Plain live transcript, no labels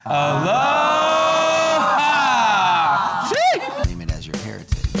Aloha! Claim it as your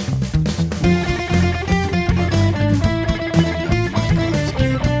heritage.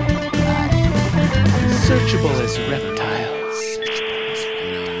 Searchable as reptiles.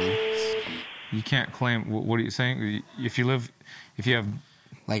 You know what I mean? You can't claim. What are you saying? If you have,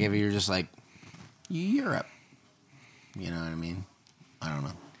 Like if you're just like Europe. You know what I mean? I don't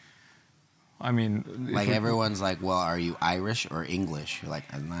know. I mean, Like everyone's like, well, are you Irish or English? You're like,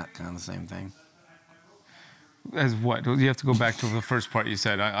 isn't that kind of the same thing? as what? You have to go back to the first part you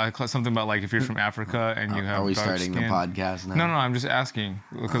said. I something about like if you're from Africa and you have. Are we dark starting skin. the podcast now? No. I'm just asking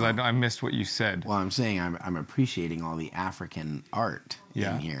because I missed what you said. Well, I'm saying I'm appreciating all the African art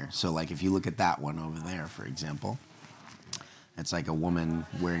Yeah. in here. So, like, if you look at that one over there, for example, it's like a woman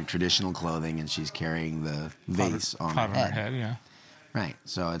wearing traditional clothing and she's carrying the vase on her head. Yeah. Right.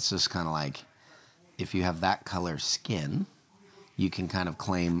 So it's just kind of like if you have that color skin, you can kind of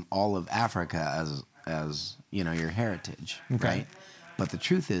claim all of Africa as you know, your heritage, Okay. right? But the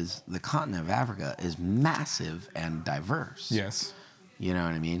truth is, the continent of Africa is massive and diverse. Yes. You know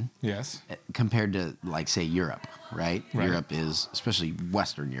what I mean? Yes. Compared to, like, say, Europe, right? Right. Europe is, especially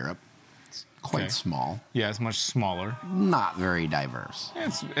Western Europe, it's quite Okay. small, Yeah, it's much smaller. not very diverse.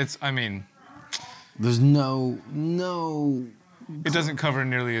 It's. I mean, There's no. it doesn't cover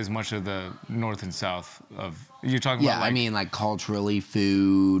nearly as much of the north and south of. You're talking Yeah, about. Like, I mean, like culturally,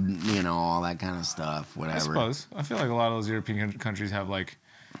 food, you know, all that kind of stuff, whatever. I suppose. I feel like a lot of those European countries have like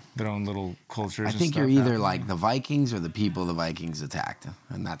their own little cultures. I think you're either like the Vikings or the people the Vikings attacked,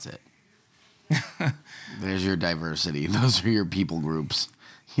 and that's it. There's your diversity. Those are your people groups.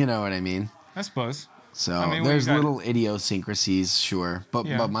 You know what I mean? I suppose. So I mean, there's we got- little idiosyncrasies, sure, but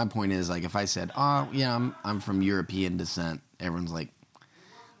Yeah. but my point is, like, if I said, "Oh, yeah, I'm from European descent," everyone's like,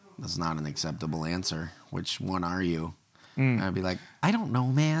 "That's not an acceptable answer. Which one are you?" I'd be like, "I don't know,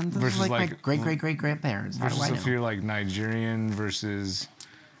 man. This Versus, is like my like, great grandparents. How do Versus I if know?" you're like Nigerian versus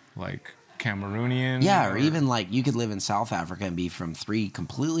like Cameroonian. Yeah, or even like you could live in South Africa and be from 3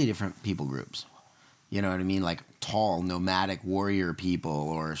 completely different people groups. You know what I mean? Like tall, nomadic warrior people,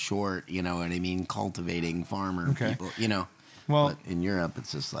 or short, you know what I mean, cultivating farmer Okay. people, you know. Well- but in Europe,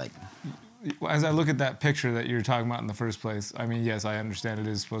 it's just like, As I look at that picture that you're talking about in the first place, I mean, yes, I understand it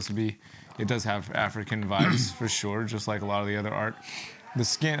is supposed to be. It does have African vibes for sure, just like a lot of the other art. The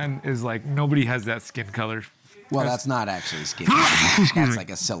skin is like nobody has that skin color. well, that's not actually skin. That's like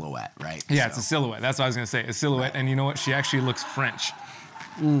a silhouette, right? Yeah, So- it's a silhouette. That's what I was gonna say, a silhouette. Right. And you know what? She actually looks French.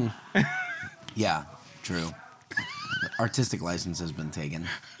 Yeah, true. The artistic license has been taken.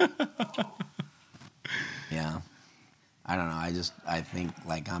 Yeah. I don't know. I think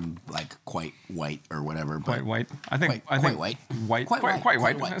like I'm like quite white or whatever. But Quite white. I think Quite white. white. White. Quite Quite white. white.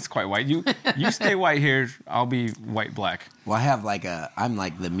 Quite white. That's quite white. You stay white here. I'll be white black. Well, I have like I'm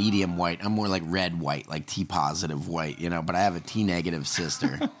like the medium white. I'm more like red white, like T positive white, you know. But I have a T negative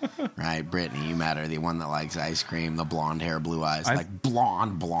sister, right? Brittany, you met her, the one that likes ice cream, the blonde hair, blue eyes, like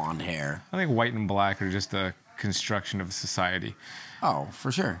blonde hair. I think white and black are just a construction of society. Oh,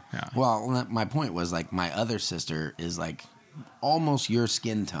 for sure. Yeah. Well, my point was like my other sister is like almost your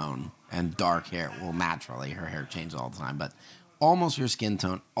skin tone and dark hair. Well, naturally, her hair changes all the time, but almost your skin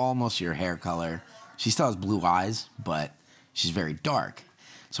tone, almost your hair color. She still has blue eyes, but she's very dark.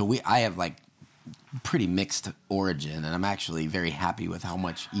 So I have like pretty mixed origin, and I'm actually very happy with how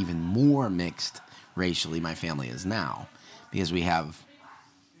much even more mixed racially my family is now, because we have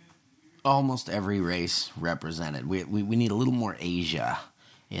almost every race represented. We need a little more Asia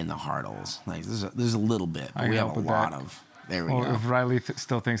in the Hartles. Like there's a little bit, but I we can have a help with lot that. of. There we Well, go. if Riley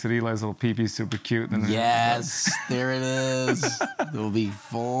still thinks that Eli's little pee-pee is super cute, then Yes, there it is. It will be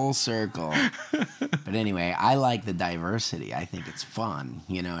full circle. But anyway, I like the diversity. I think it's fun.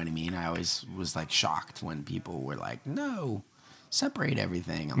 You know what I mean? I always was like shocked when people were like, "No, separate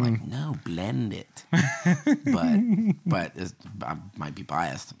everything." I'm like, "No, blend it." but I might be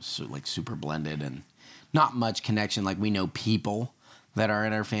biased. So, like super blended and not much connection. Like we know people that are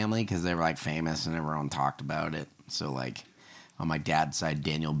in our family because they're like famous and everyone talked about it. So like. On my dad's side,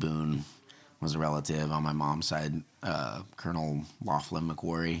 Daniel Boone was a relative. On my mom's side, Colonel Laughlin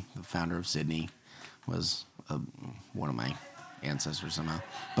McQuarrie, the founder of Sydney, was one of my ancestors somehow.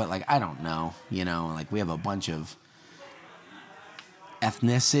 But, like, I don't know, you know. Like, we have a bunch of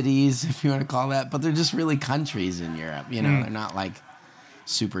ethnicities, if you want to call that. But they're just really countries in Europe, you know. They're not, like,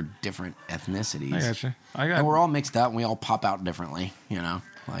 super different ethnicities. I gotcha. And we're all mixed up, and we all pop out differently, you know.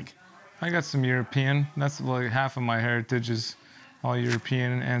 Like, I got some European. That's like half of my heritage is all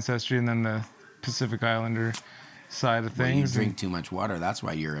European ancestry, and then the Pacific Islander side of well, you things. drink too much water. That's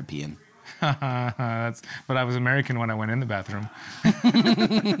why you're European. But I was American when I went in the bathroom.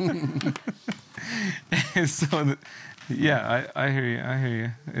 So, I hear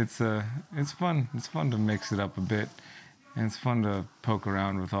you. It's fun. It's fun to mix it up a bit, and it's fun to poke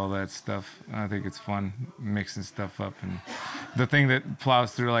around with all that stuff. I think it's fun mixing stuff up, and the thing that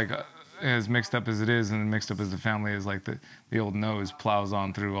plows through, like, as mixed up as it is and mixed up as the family is, like the old nose plows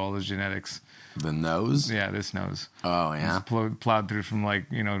on through all the genetics. The nose? Yeah, this nose. Oh, yeah. It's plowed through from,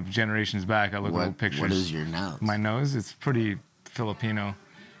 like, generations back. I look at old pictures. What is your nose? My nose? It's pretty Filipino.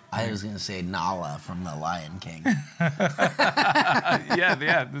 I was going to say Nala from The Lion King.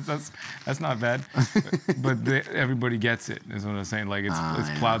 yeah, that's not bad. But everybody gets it, is what I'm saying. Like,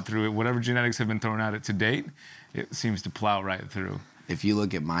 it's plowed through it. Whatever genetics have been thrown at it to date, it seems to plow right through. If you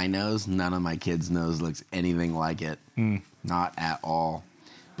look at my nose, none of my kids' nose looks anything like it. Not at all.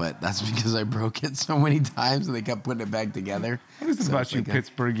 But that's because I broke it so many times and they kept putting it back together. What is it about you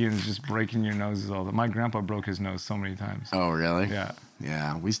Pittsburghians just breaking your noses all the time? My grandpa broke his nose so many times. Oh, really? Yeah.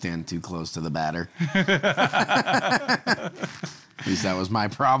 Yeah, we stand too close to the batter. At least that was my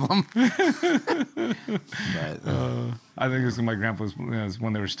problem. But, I think it was my grandpa's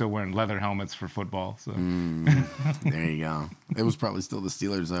when they were still wearing leather helmets for football. So there you go. It was probably still the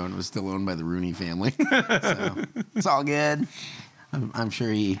Steelers, though, and it was still owned by the Rooney family. So it's all good. I'm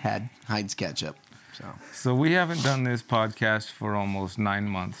sure he had Heinz ketchup. So we haven't done this podcast for almost 9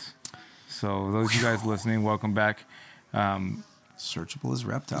 months. So those of you guys listening, welcome back. Searchable as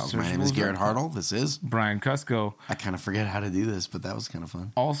Reptiles. My name is Garrett Hartle. This is Brian Cusco. I kind of forget how to do this, but that was kind of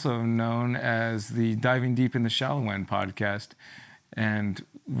fun. Also known as the Diving Deep in the Shallow End podcast. And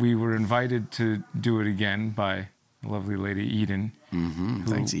we were invited to do it again by the lovely lady Eden.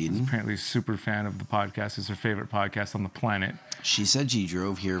 Thanks, Eden. Who's apparently a super fan of the podcast. It's her favorite podcast on the planet. She said she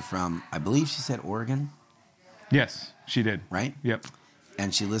drove here from, I believe she said Oregon. Yes, she did. Right? Yep.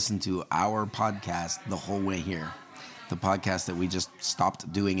 And she listened to our podcast the whole way here. The podcast that we just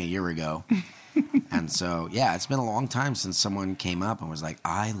stopped doing a year ago. And so, yeah, it's been a long time since someone came up and was like,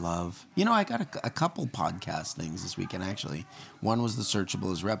 I love... I got a couple podcast things this weekend, actually. One was the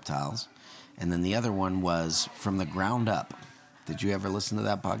Searchable as Reptiles. And then the other one was From the Ground Up. Did you ever listen to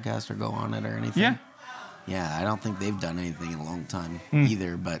that podcast or go on it or anything? Yeah. Yeah, I don't think they've done anything in a long time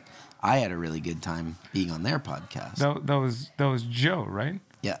either, but I had a really good time being on their podcast. That was Joe, right?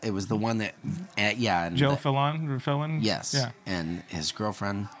 Yeah, it was the one that, and Joe Fillon? Yes. Yeah. And his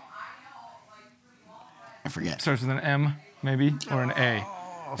girlfriend, I forget. Starts with an M, maybe, or an A.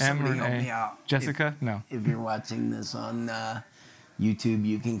 M or an help A. me out. Jessica? No. If you're watching this on YouTube,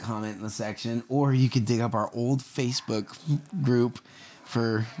 you can comment in the section, or you could dig up our old Facebook group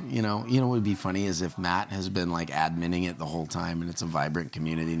for, what would be funny is if Matt has been like adminning it the whole time and it's a vibrant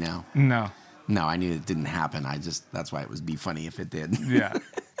community now. No, I knew it didn't happen. That's why it would be funny if it did. Yeah.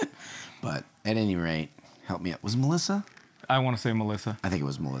 But at any rate, help me out. Was Melissa? I want to say Melissa. I think it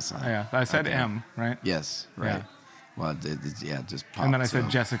was Melissa. Yeah, I said okay. M, right? Yes, right. Yeah. Well, it just popped. And then I said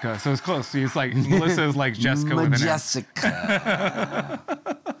Jessica, so it's close. See, it's like Melissa is like Jessica with an M.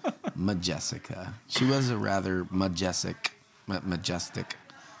 Majessica. She was a rather majestic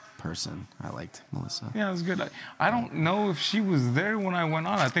person. I liked Melissa. Yeah, it was good. I don't know if she was there when I went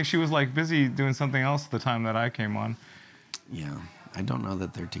on. I think she was like busy doing something else the time that I came on. Yeah, I don't know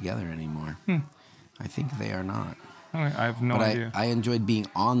that they're together anymore. I think they are not. Okay, I have no idea. I enjoyed being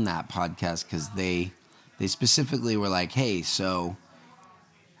on that podcast because they specifically were like, hey, so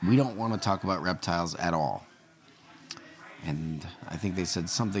we don't want to talk about reptiles at all. And I think they said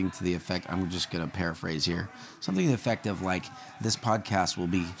something to the effect, I'm just going to paraphrase here, something to the effect of like, this podcast will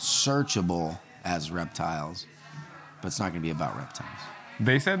be searchable as reptiles, but it's not going to be about reptiles.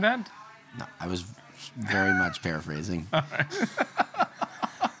 They said that? No, I was very much paraphrasing.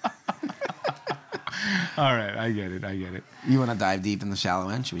 All right, I get it. You want to dive deep in the shallow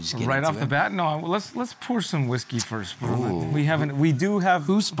end? Should we just get right into off the bat? No, let's pour some whiskey first. Ooh. We do have...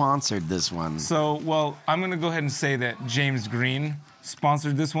 Who sponsored this one? So, well, I'm going to go ahead and say that James Green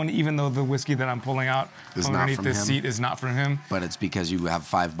sponsored this one, even though the whiskey that I'm pulling out is underneath this seat is not from him. But it's because you have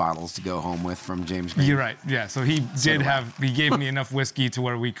 5 bottles to go home with from James Green. You're right, yeah. So he he gave me enough whiskey to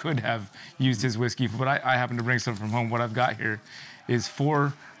where we could have used his whiskey, but I happen to bring some from home. What I've got here is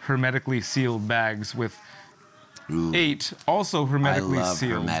 4 hermetically sealed bags with 8 also hermetically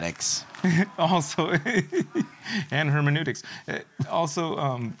sealed. I love hermetics. Also, and hermeneutics.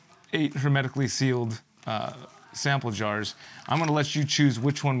 Also, 8 hermetically sealed sample jars. I'm going to let you choose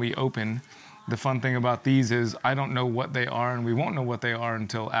which one we open. The fun thing about these is I don't know what they are, and we won't know what they are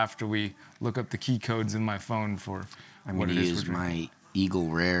until after we look up the key codes in my phone for I'm what going it to is use my Eagle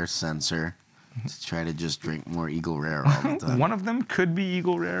Rare sensor to try to just drink more Eagle Rare all the time. One of them could be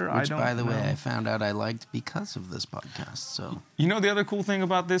Eagle Rare. Which, I don't by the know. way, I found out I liked because of this podcast. So You know the other cool thing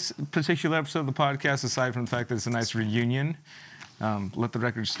about this particular episode of the podcast, aside from the fact that it's a nice reunion, let the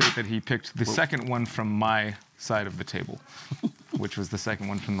record state that he picked the second one from my side of the table, which was the second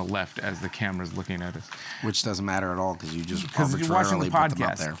one from the left as the camera's looking at us. which doesn't matter at all because you just Because you're watching the arbitrarily put them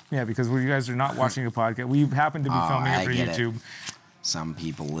up podcast. there. Yeah, because you guys are not watching a podcast. We happen to be filming I it for get it. YouTube. Some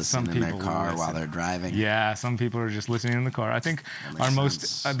people listen in their people car listen. while they're driving. Yeah, some people are just listening in the car. I think That makes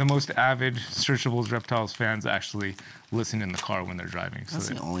sense. the most avid Searchables Reptiles fans actually listen in the car when they're driving. So That's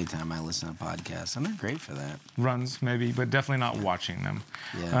it the only time I listen to podcasts, and they're great for that. runs maybe, but definitely not watching them.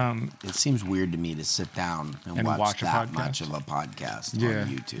 Yeah, it seems weird to me to sit down and watch a that podcast? much of a podcast Yeah, on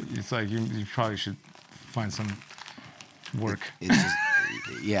YouTube. it's like you probably should find some work. It's just,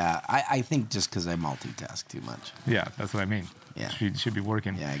 yeah, I think just because I multitask too much. Yeah, that's what I mean. Yeah. Should be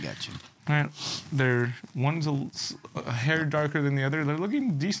working. Yeah, I got you. All right, one's a hair darker than the other. They're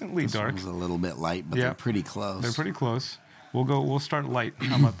looking decently This dark. one's a little bit light, but Yeah. they're pretty close. They're pretty close. We'll start light.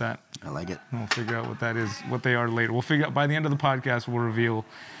 How about that? I like it. And we'll figure out what that is, what they are later. We'll figure out by the end of the podcast. We'll reveal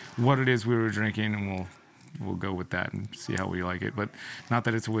what it is we were drinking, and we'll go with that and see how we like it. But not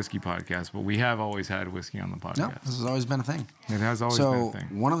that it's a whiskey podcast, but we have always had whiskey on the podcast. No, this has always been a thing. It has always been So a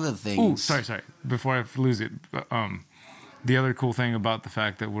thing. one of the things. Oh, sorry. Before I lose it, the other cool thing about the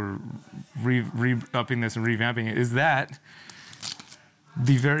fact that we're re-upping this and revamping it is that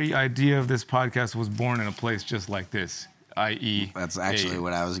the very idea of this podcast was born in a place just like this, i.e. That's actually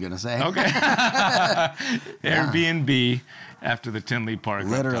what I was going to say. Okay. Airbnb after the Tinley Park.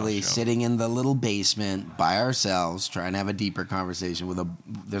 Literally Reptile Show. sitting in the little basement by ourselves, trying to have a deeper conversation with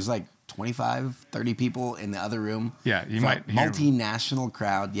there's like 25, 30 people in the other room. Yeah, you It's a might hear- multinational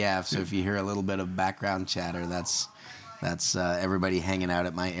crowd. Yeah, so if you hear a little bit of background chatter, that's everybody hanging out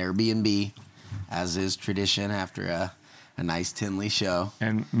at my Airbnb, as is tradition after a nice Tinley show.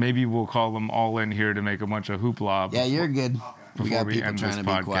 And maybe we'll call them all in here to make a bunch of hoopla. Yeah, you're good. We Before got we people end trying this to be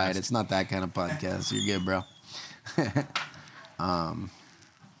podcast. quiet. It's not that kind of podcast. You're good, bro.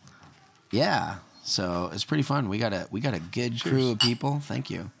 Yeah, so it's pretty fun. We got a good crew of people. Thank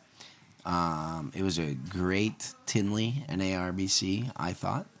you. It was a great Tinley and ARBC, I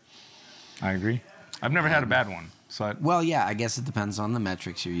thought. I agree. I've never had a bad one. So Well, yeah, I guess it depends on the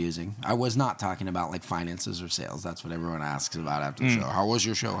metrics you're using. I was not talking about like finances or sales. That's what everyone asks about after the show. How was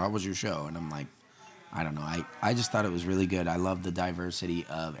your show? How was your show? And I'm like, I don't know. I just thought it was really good. I love the diversity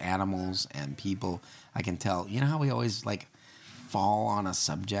of animals and people. I can tell. You know how we always like fall on a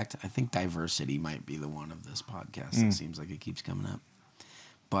subject? I think diversity might be the one of this podcast. It seems like it keeps coming up.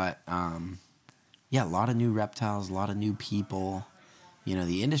 But yeah, a lot of new reptiles, a lot of new people. You know,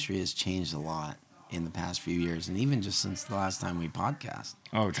 the industry has changed a lot in the past few years, and even just since the last time we podcast.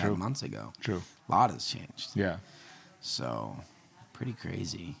 Oh, 10 true. months ago. True. A lot has changed. Yeah. So, pretty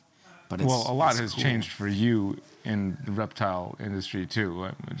crazy. But it's, Well, a lot it's has cool. changed for you in the reptile industry too.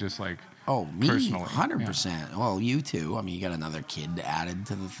 Just like Oh, me, personally, 100%. Well, you too. I mean, you got another kid added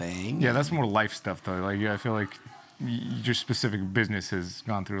to the thing. Yeah, that's more life stuff though. Like I feel like your specific business has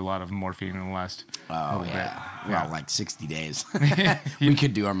gone through a lot of morphine in the last Oh, little yeah. bit. Well, like 60 days. We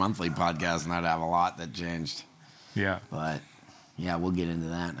could do our monthly podcast and I'd have a lot that changed. Yeah. But, yeah, we'll get into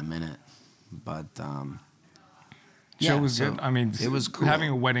that in a minute. But, Show yeah, was so good. I mean, it was cool. Having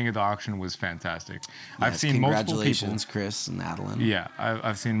a wedding at the auction was fantastic. I've yes, seen multiple people. congratulations, Chris and Adeline. Yeah,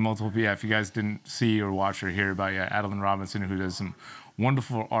 I've seen multiple people. Yeah, if you guys didn't see or watch or hear about Adeline Robinson, who does some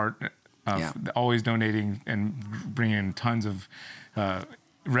wonderful art, always donating and bringing in tons of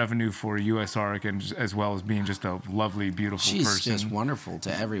revenue for USARC, and as well as being just a lovely, beautiful She's person. just wonderful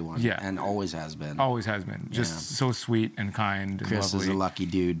to everyone. Yeah. And always has been. Always has been. Just so sweet and kind and Chris lovely. is a lucky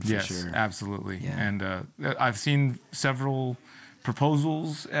dude for Yes, sure. absolutely. Yeah. And I've seen several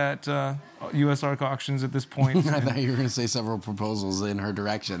proposals at USARC auctions at this point. I thought you were going to say several proposals in her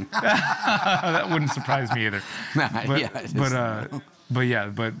direction. That wouldn't surprise me either.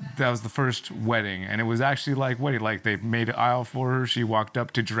 But that was the first wedding, and it was actually like wedding. Like they made an aisle for her. She walked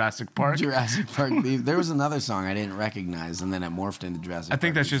up to Jurassic Park. Jurassic Park. There was another song I didn't recognize, and then it morphed into Jurassic I Park.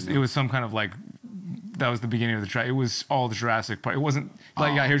 think that's just, it was some kind of like, that was the beginning of the track. It was all the Jurassic Park. It wasn't,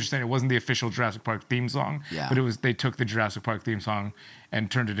 like I hear you saying, it wasn't the official Jurassic Park theme song. Yeah. But it was, they took the Jurassic Park theme song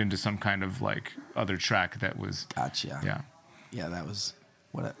and turned it into some kind of like other track that was. Gotcha. Yeah. Yeah, that was,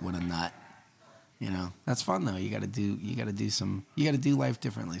 what a nut. You know, that's fun though. You got to do life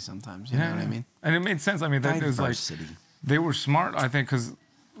differently sometimes. You know what I mean? And it made sense. I mean, that was like, Diversity. they were smart, I think, because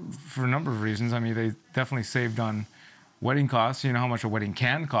for a number of reasons. I mean, they definitely saved on wedding costs. You know how much a wedding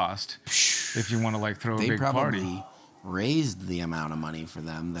can cost if you want to like throw a They big probably party. raised the amount of money for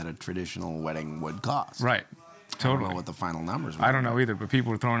them that a traditional wedding would cost. Right. I don't Totally. know what the final numbers were. I don't know either, but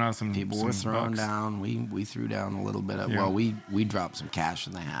people were throwing out some. People some were throwing bucks. down. We threw down a little bit of. Yeah. Well, we dropped some cash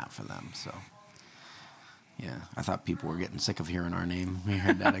in the hat for them. So, yeah, I thought people were getting sick of hearing our name. We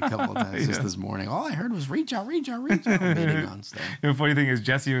heard that a couple of times just this morning. All I heard was reach out, bidding on stuff. The funny thing is,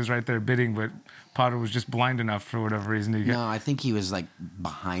 Jesse was right there bidding, but Potter was just blind enough for whatever reason to get. No, I think he was like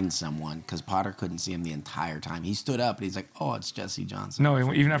behind someone because Potter couldn't see him the entire time. He stood up and he's like, "Oh, it's Jesse Johnson." No,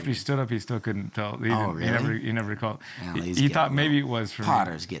 even after he stood up, he still couldn't tell. Really? He never recalled. Well, He thought maybe it was for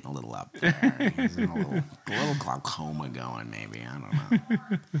Potter's getting a little up there. He's in a little glaucoma going, maybe. I don't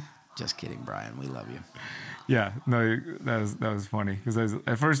know. Just kidding, Brian. We love you. Yeah, no, that was funny because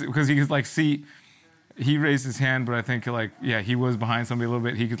at first because he could like see, he raised his hand, but I think like he was behind somebody a little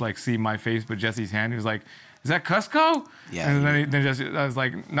bit. He could like see my face, but Jesse's hand. He was like, "Is that Cusco?" Yeah. And then Jesse, I was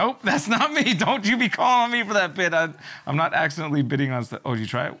like, "Nope, that's not me. Don't you be calling me for that bid. I'm not accidentally bidding on stuff." Oh, did you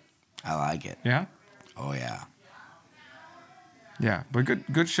try it? I like it. Yeah. Oh yeah. Yeah, but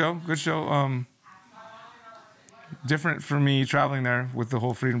good show. Good show. Different for me traveling there with the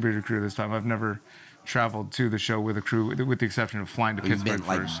whole Freedom Breeder crew this time. I've never traveled to the show with a crew, with the exception of flying to We've Pittsburgh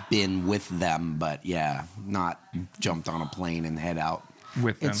first. been with them, but yeah, not jumped on a plane and head out.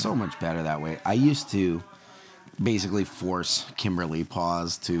 With them. It's so much better that way. I used to basically force Kimberly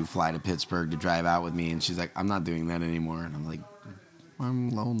Paws to fly to Pittsburgh to drive out with me, and she's like, "I'm not doing that anymore." And I'm like, "I'm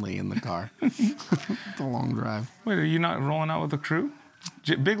lonely in the car." It's a long drive. Wait, are you not rolling out with the crew?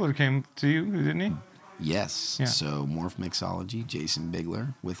 Bigler came to you, didn't he? Yes. Yeah. So Morph Mixology, Jason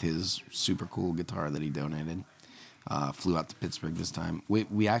Bigler, with his super cool guitar that he donated, flew out to Pittsburgh this time.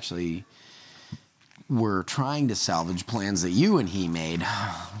 We actually were trying to salvage plans that you and he made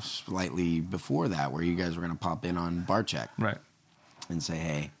slightly before that, where you guys were going to pop in on bar check. Right. And say,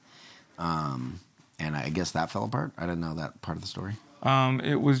 hey. And I guess that fell apart. I didn't know that part of the story.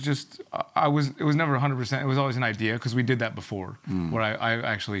 It was just, it was never 100%. It was always an idea because we did that before where I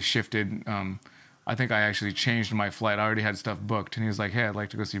actually shifted. I think I actually changed my flight. I already had stuff booked. And he was like, "Hey, I'd like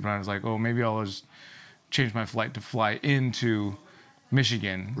to go see Brian." I was like, "Oh, maybe I'll just change my flight to fly into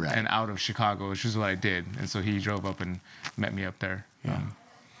Michigan and out of Chicago," which is what I did. And so he drove up and met me up there. Yeah.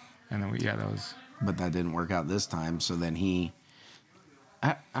 And then that was... But that didn't work out this time. So then he...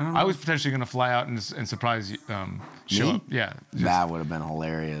 I don't know. I was potentially going to fly out and surprise you, show Me? up. Yeah. That would have been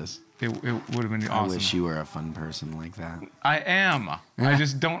hilarious. It would have been awesome. I wish you were a fun person like that. I am. I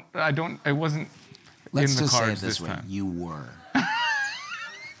just don't... It wasn't Let's in the just say it cards this this way. time. You were.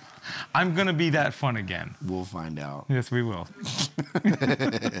 I'm going to be that fun again. We'll find out. Yes, we will.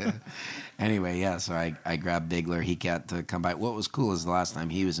 Anyway, yeah, so I grabbed Bigler. He got to come by. What was cool is the last time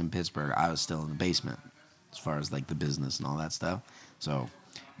he was in Pittsburgh, I was still in the basement as far as like the business and all that stuff. So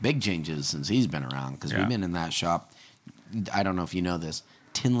big changes since he's been around because we've been in that shop. I don't know if you know this.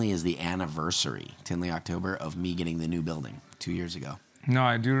 Tinley is the anniversary, Tinley October, of me getting the new building 2 years ago. No,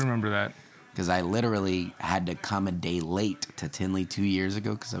 I do remember that. Because I literally had to come a day late to Tinley 2 years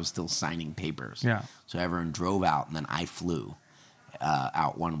ago because I was still signing papers. Yeah. So everyone drove out, and then I flew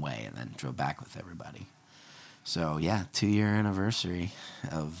out one way and then drove back with everybody. So, yeah, 2-year anniversary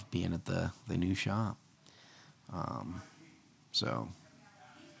of being at the new shop. So,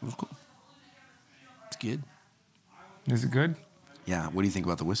 it was cool. It's good. Is it good? Yeah, what do you think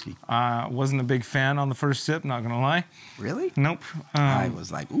about the whiskey? Wasn't a big fan on the first sip, not going to lie. Really? Nope. I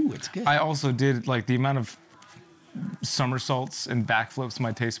was like, ooh, it's good. I also did, like, the amount of somersaults and backflips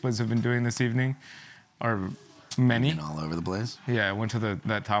my taste buds have been doing this evening are many. Been all over the place? Yeah, I went to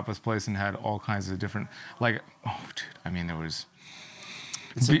that tapas place and had all kinds of different, like, oh, dude, I mean, there was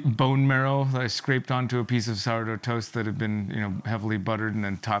bone marrow that I scraped onto a piece of sourdough toast that had been, heavily buttered and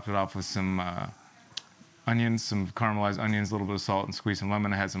then topped it off with some onions, some caramelized onions, a little bit of salt, and squeeze some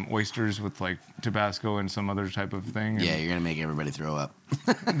lemon. I had some oysters with like Tabasco and some other type of thing. Yeah, you're gonna make everybody throw up.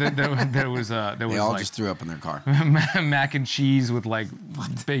 There was They all like just threw up in their car. mac and cheese with like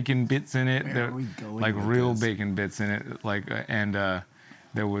bacon bits in it. Where are we going like with real this? bacon bits in it. Like and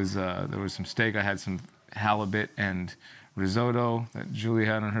there was some steak. I had some halibut and risotto that Julie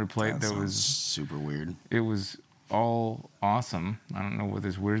had on her plate. That sounds super weird. It was all awesome. I don't know what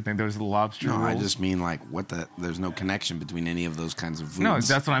this weird thing. There was the lobster No, rolls. I just mean like there's no connection between any of those kinds of foods. No,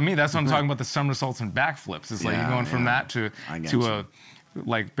 that's what I mean. That's what I'm talking about. The somersaults and backflips. It's like you're going from that to a,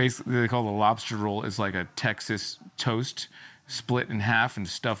 like basically they call the lobster roll is like a Texas toast split in half and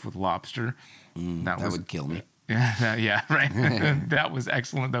stuffed with lobster. That would kill me. Yeah, right. That was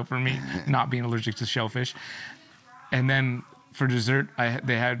excellent though for me, not being allergic to shellfish. And then for dessert,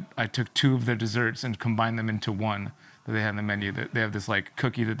 I took 2 of their desserts and combined them into one that they had on the menu. They have this like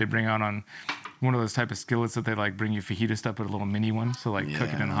cookie that they bring out on one of those type of skillets that they like bring you fajita stuff, but a little mini one. So like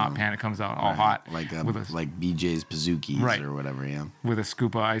cook it in a hot pan, it comes out all hot. Like BJ's Pizookies or whatever, yeah. With a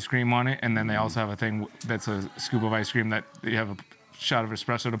scoop of ice cream on it, and then they also have a thing that's a scoop of ice cream that you have a shot of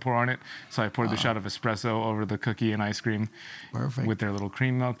espresso to pour on it. So I poured the shot of espresso over the cookie and ice cream with their little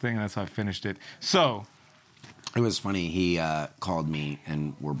cream milk thing. And that's how I finished it. So it was funny. He called me,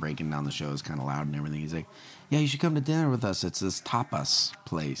 and we're breaking down the show. It was kind of loud and everything. He's like, yeah, you should come to dinner with us. It's this tapas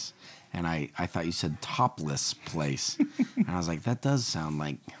place. And I thought you said topless place. And I was like, that does sound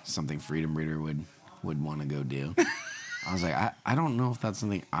like something Freedom Breeder would want to go do. I was like, I don't know if that's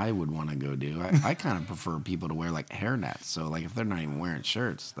something I would want to go do. I kind of prefer people to wear like hairnets. So like if they're not even wearing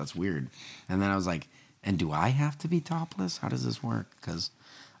shirts, that's weird. And then I was like, and do I have to be topless? How does this work? Because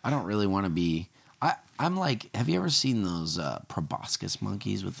I don't really want to be. I'm like, have you ever seen those proboscis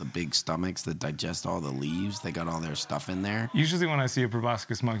monkeys with the big stomachs that digest all the leaves? They got all their stuff in there. Usually when I see a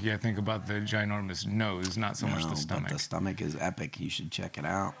proboscis monkey, I think about the ginormous nose, not so much the stomach. But the stomach is epic. You should check it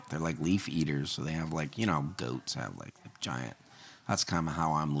out. They're like leaf eaters, so they have like, goats have like giant. That's kind of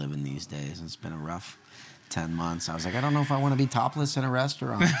how I'm living these days. It's been a rough 10 months. I was like, I don't know if I want to be topless in a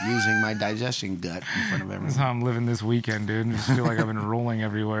restaurant using my digestion gut in front of everyone. That's how I'm living this weekend, dude. I just feel like I've been rolling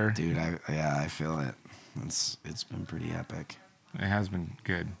everywhere. Dude, I feel it. It's been pretty epic. It has been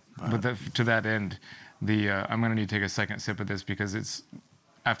good. But to that end, I'm going to need to take a second sip of this because it's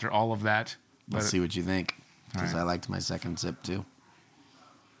after all of that. Let's see what you think. Because I liked my second sip too.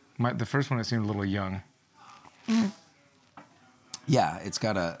 The first one, it seemed a little young. Yeah, it's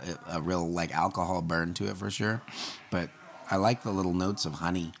got a real like alcohol burn to it for sure. But I like the little notes of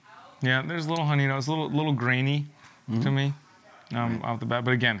honey. Yeah, there's a little honey notes, a little grainy to me off the bat.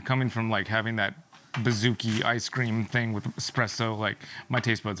 But again, coming from like having that bazooki ice cream thing with espresso, like my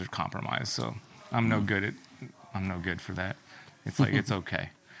taste buds are compromised, so I'm no good for that. It's like it's okay.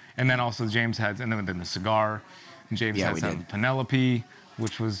 And then also James had, and then the cigar. James had some Penelope,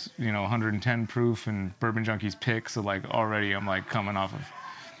 which was 110 proof and Bourbon Junkie's pick. So like already I'm like coming off of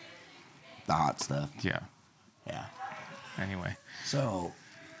the hot stuff. Yeah. Anyway, so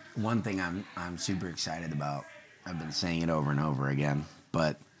one thing I'm super excited about. I've been saying it over and over again,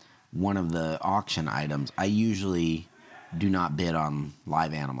 but one of the auction items, I usually do not bid on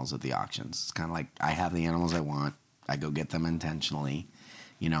live animals at the auctions. It's kind of like I have the animals I want. I go get them intentionally.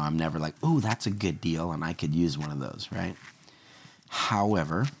 I'm never like, oh, that's a good deal, and I could use one of those, right?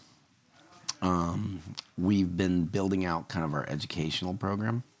 However, we've been building out kind of our educational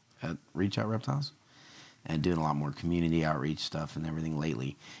program at Reach Out Reptiles and doing a lot more community outreach stuff and everything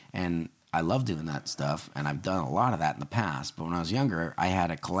lately. And I love doing that stuff, and I've done a lot of that in the past. But when I was younger, I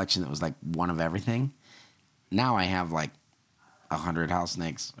had a collection that was like one of everything. Now I have like 100 house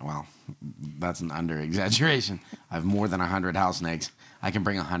snakes. Well, that's an under-exaggeration. I have more than 100 house snakes. I can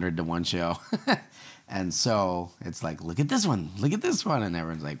bring 100 to one show. And so it's like, look at this one. Look at this one. And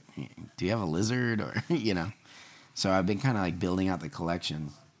everyone's like, do you have a lizard? Or, So I've been kind of like building out the collection.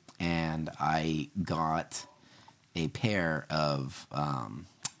 And I got a pair of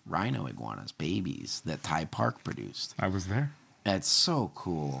rhino iguanas, babies, that Ty Park produced. I was there. It's so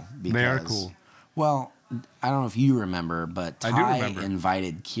cool. Because, they are cool. Well, I don't know if you remember, but Ty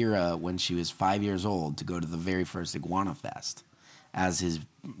invited Kira when she was 5 years old to go to the very first Iguana Fest as his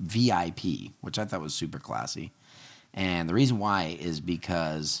VIP, which I thought was super classy. And the reason why is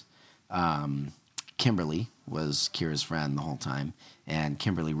because Kimberly was Kira's friend the whole time, and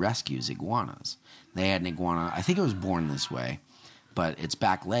Kimberly rescues iguanas. They had an iguana, I think it was born this way, but its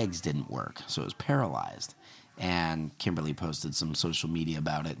back legs didn't work, so it was paralyzed. And Kimberly posted some social media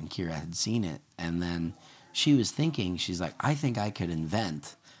about it, and Kira had seen it. And then she was thinking, she's like, I think I could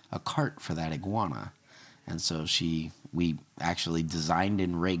invent a cart for that iguana. And so we actually designed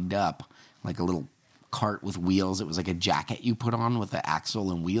and rigged up like a little cart with wheels. It was like a jacket you put on with an axle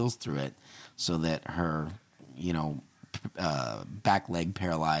and wheels through it so that her, back leg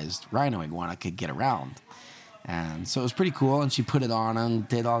paralyzed rhino iguana could get around. And so it was pretty cool, and she put it on and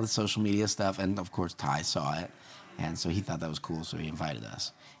did all the social media stuff, and of course Ty saw it, and so he thought that was cool, so he invited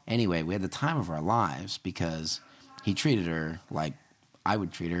us. Anyway, we had the time of our lives because he treated her like I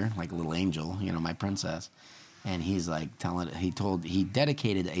would treat her, like a little angel, my princess. And he's like he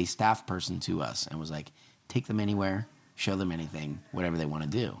dedicated a staff person to us and was like, take them anywhere, show them anything, whatever they want to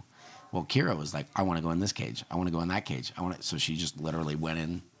do. Well, Kira was like, I want to go in this cage, I want to go in that cage, so she just literally went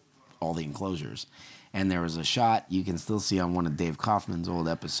in all the enclosures. And there was a shot you can still see on one of Dave Kaufman's old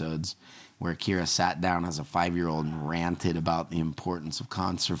episodes where Kira sat down as a 5-year-old and ranted about the importance of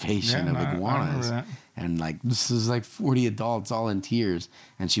conservation of iguanas. And like, this is like 40 adults all in tears.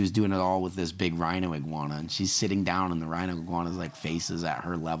 And she was doing it all with this big rhino iguana. And she's sitting down and the rhino iguana's like faces at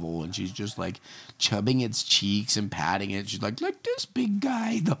her level. And she's just like chubbing its cheeks and patting it. She's like this big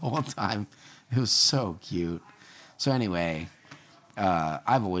guy the whole time. It was so cute. So anyway,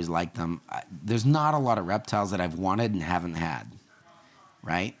 I've always liked them. There's not a lot of reptiles that I've wanted and haven't had,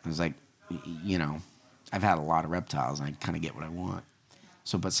 right? It was like, you know, I've had a lot of reptiles and I kind of get what I want.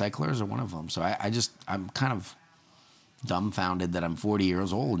 So, but cyclures are one of them. So I'm kind of dumbfounded that I'm 40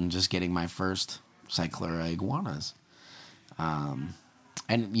 years old and just getting my first cyclura iguanas. And,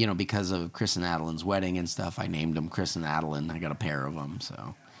 you know, because of Chris and Adeline's wedding and stuff, I named them Chris and Adeline. I got a pair of them,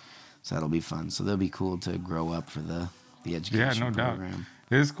 so that'll be fun. So they'll be cool to grow up for the education program. Doubt.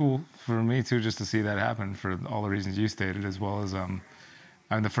 It is cool for me, too, just to see that happen for all the reasons you stated, as well as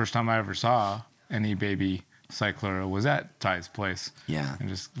the first time I ever saw any baby cyclura was at Ty's place. Yeah. And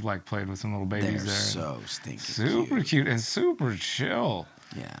just, like, played with some little babies there. So stinking super cute and super chill.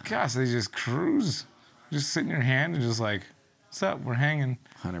 Yeah. Gosh, they just cruise. Just sit in your hand and just, like, what's up? We're hanging.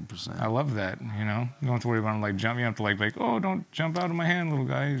 100%. I love that, you know? You don't have to worry about them, like, jumping. You have to, like, oh, don't jump out of my hand, little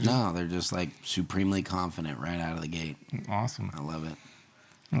guy. No, they're just, like, supremely confident right out of the gate. Awesome. I love it.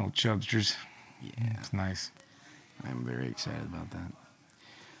 Little chubsters. Yeah. It's nice. I'm very excited about that.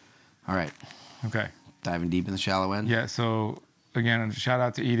 All right. Okay. Diving deep in the shallow end? Yeah, so, again, shout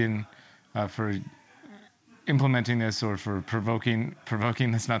out to Eden for implementing this, or for provoking.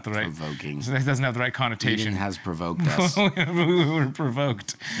 That's not the right. Provoking. That doesn't have the right connotation. Eden has provoked us. We were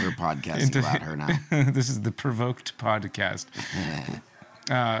provoked. We're podcasting about her now. This is the Provoked podcast.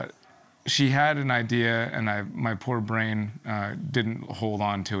 She had an idea, and my poor brain didn't hold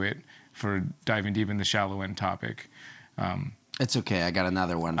on to it for diving deep in the shallow end topic. It's okay. I got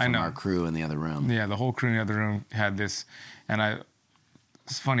another one from our crew in the other room. Yeah, the whole crew in the other room had this, and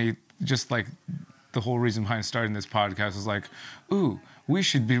it's funny, just like the whole reason behind starting this podcast was like, ooh, we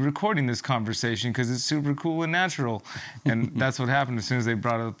should be recording this conversation because it's super cool and natural. And that's what happened as soon as they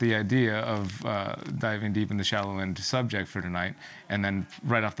brought up the idea of diving deep in the shallow end subject for tonight. And then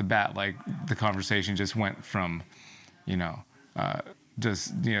right off the bat, like, the conversation just went from, you know,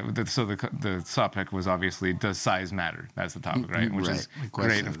 the topic was obviously, does size matter? That's the topic, right? Which is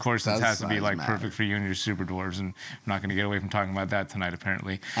great. Of course, it has to be like perfect for you and your super dwarves, and we're not going to get away from talking about that tonight,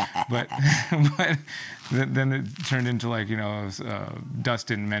 apparently. but then it turned into, like, you know,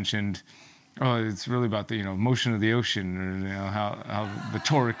 Dustin mentioned, oh, it's really about the, you know, motion of the ocean, or, you know, how the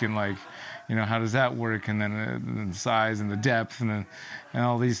torque, and, like, you know, how does that work? And then the size and the depth and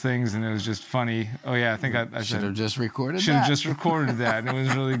all these things. And it was just funny. Oh, yeah, I think I should have just recorded that. Should have just recorded that. And it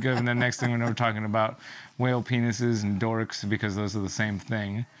was really good. And then next thing we know, we're talking about whale penises and dorks, because those are the same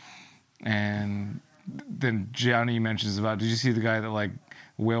thing. And then Johnny mentions about, did you see the guy that, like,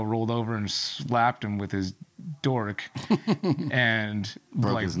 whale rolled over and slapped him with his dork and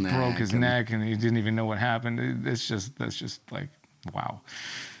broke his neck, and he didn't even know what happened. That's just like, wow.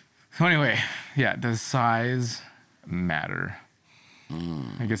 So anyway, yeah, does size matter?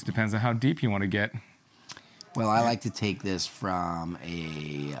 I guess it depends on how deep you want to get. Well, I like to take this from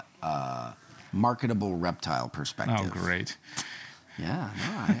a marketable reptile perspective. Oh, great. Yeah,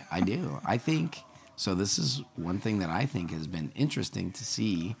 no, I do. I think, so this is one thing that I think has been interesting to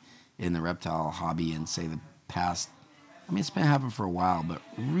see in the reptile hobby in, say, the past, I mean, it's been happening for a while, but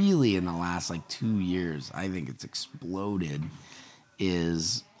really in the last, like, 2 years, I think it's exploded,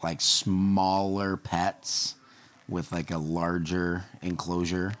 is, like, smaller pets with, like, a larger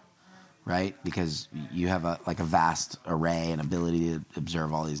enclosure, right? Because you have a vast array and ability to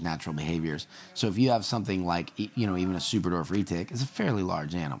observe all these natural behaviors. So if you have something like, you know, even a super dwarf retic is a fairly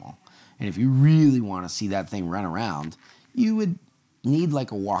large animal. And if you really want to see that thing run around, you would need, like,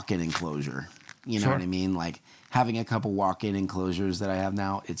 a walk-in enclosure. You know what I mean? Like, having a couple walk-in enclosures that I have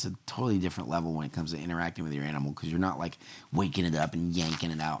now, it's a totally different level when it comes to interacting with your animal, because you're not, like, waking it up and yanking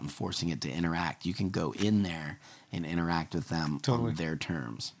it out and forcing it to interact. You can go in there and interact with them on their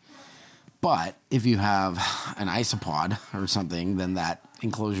terms. But if you have an isopod or something, then that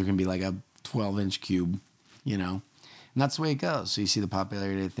enclosure can be like a 12-inch cube, you know? And that's the way it goes. So you see the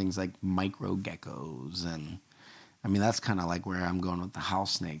popularity of things like micro geckos, and I mean, that's kind of like where I'm going with the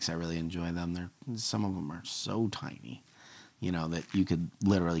house snakes. I really enjoy them. Some of them are so tiny, you know, that you could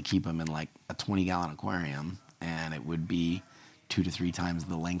literally keep them in, like, a 20-gallon aquarium, and it would be 2 to 3 times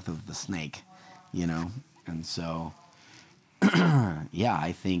the length of the snake, you know? And so, yeah,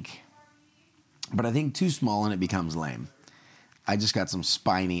 I think too small and it becomes lame. I just got some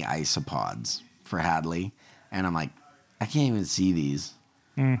spiny isopods for Hadley, and I'm like, I can't even see these.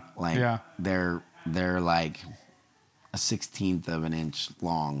 Like, yeah. they're like a 1/16 of an inch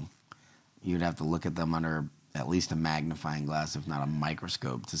long. You'd have to look at them under at least a magnifying glass, if not a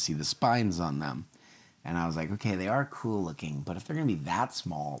microscope, to see the spines on them. And I was like, okay, they are cool looking, but if they're going to be that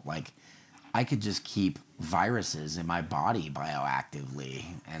small, like, I could just keep viruses in my body bioactively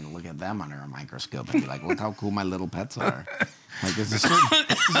and look at them under a microscope and be like, look how cool my little pets are. Like, there's a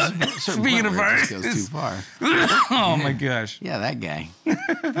certain Speaking of point where it just goes viruses. too far. Oh my gosh. Yeah, that guy.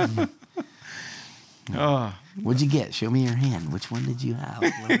 Oh, What'd you get? Show me your hand. Which one did you have?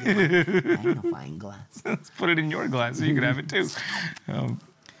 Let me get my magnifying glass. let's put it in your glass so you can have it too.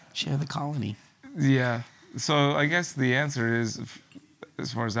 Share the colony. Yeah. So I guess the answer is,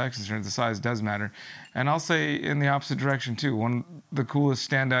 as far as that's concerned, the size does matter. And I'll say in the opposite direction too. One of the coolest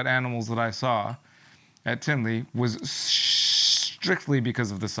standout animals that I saw at Tinley was strictly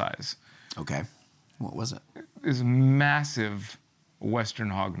because of the size. Okay. What was it? Is massive Western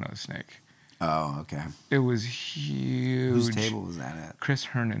hognose snake. Oh, okay. It was huge. Whose table was that at? Chris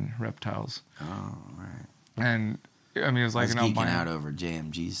Hernan Reptiles. Oh, right. And I mean, it was I like was an geeking albino. out over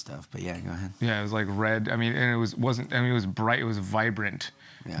JMG stuff, but yeah, go ahead. Yeah, it was like red. I mean, and it wasn't. I mean, it was bright. It was vibrant,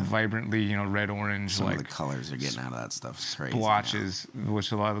 Yeah. vibrantly, red, orange, Some like of the colors are getting out of that stuff. It's crazy. splotches. Which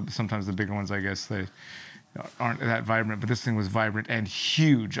sometimes the bigger ones, I guess, they aren't that vibrant. But this thing was vibrant and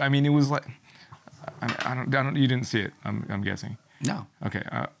huge. I mean, it was like I don't. You didn't see it. I'm guessing. No. Okay,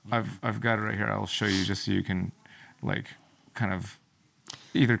 I've got it right here. I'll show you just so you can, like, kind of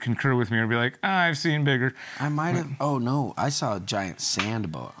either concur with me or be like, I've seen bigger. I might have. Oh, no. I saw a giant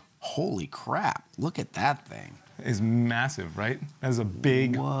sand boa. Holy crap. Look at that thing. It's massive, right? That's a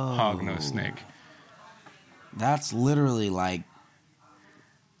big Whoa. hognose snake. That's literally like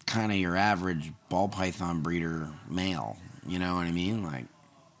kind of your average ball python breeder male. You know what I mean? Like,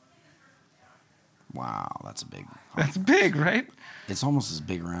 wow, that's a big. That's big, right? It's almost as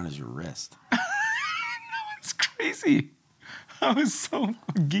big around as your wrist. It's crazy. I was so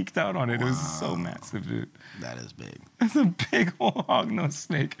geeked out on it. It was so massive, dude. That is big. It's a big old hognose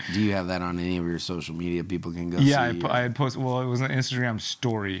snake. Do you have that on any of your social media? People can go Yeah, see. I had posted. Well, it was an Instagram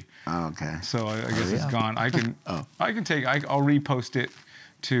story, Oh, okay. so I guess yeah. it's gone. I can. Oh. I can take. I'll repost it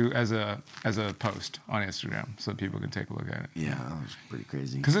as a post on Instagram so people can take a look at it. Yeah, that was pretty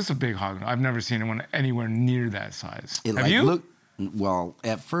crazy. Because it's a big hognose. I've never seen one anywhere near that size. It Have like you? looked well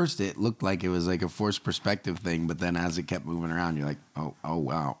at first. It looked like it was like a forced perspective thing, but then as it kept moving around, you're like, oh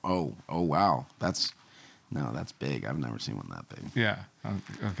wow, oh wow, that's big. I've never seen one that big. Yeah.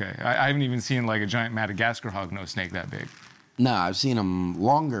 Okay. I haven't even seen like a giant Madagascar hognose snake that big. No, I've seen them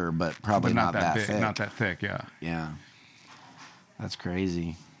longer, but probably But not that big. thick. Not that thick. Yeah. Yeah, that's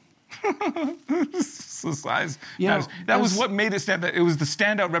crazy. So size. You know, that was there's- what made it stand. It was the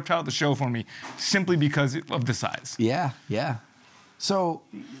standout reptile at the show for me, simply because of the size. Yeah. So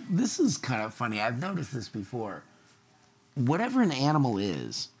this is kind of funny. I've noticed this before. Whatever an animal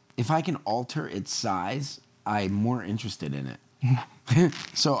is, if I can alter its size, I'm more interested in it.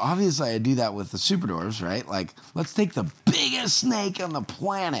 So obviously I do that with the super dwarves, right? Like, let's take the biggest snake on the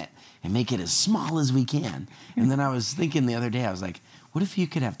planet and make it as small as we can. And then I was thinking the other day, I was like, what if you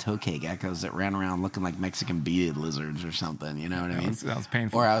could have tokay geckos that ran around looking like Mexican beaded lizards or something? You know what I mean? That was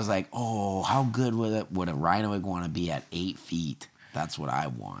painful. Or I was like, oh, how good would a rhino iguana be at 8 feet? That's what I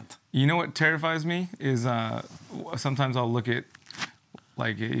want. You know what terrifies me is sometimes I'll look at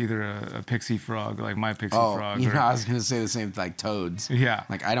like either a pixie frog, like my pixie frog. You or, know, I was going to say the same thing, like toads. Yeah.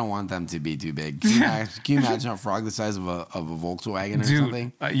 Like, I don't want them to be too big. Can you imagine a frog the size of a Volkswagen or Dude,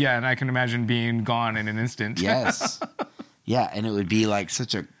 something? yeah, and I can imagine being gone in an instant. Yes. Yeah, and it would be like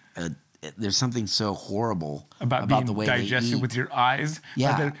such a there's something so horrible about the being way they digested eat. with your eyes.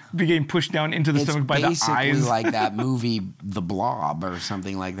 Yeah. Like being pushed down into the It's stomach by the basically eyes. like that movie The Blob or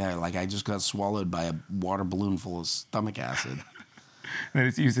something like that. Like, I just got swallowed by a water balloon full of stomach acid. And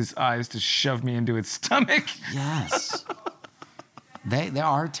it's used its eyes to shove me into its stomach. Yes. They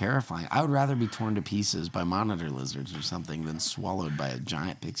are terrifying. I would rather be torn to pieces by monitor lizards or something than swallowed by a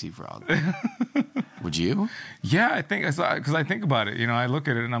giant pixie frog. Would you? Yeah, I think because I think about it. I look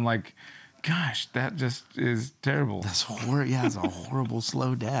at it and I'm like, gosh, that just is terrible. That's yeah, it's a horrible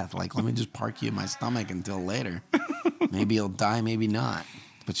slow death. Like, let me just park you in my stomach until later. Maybe you'll die, maybe not.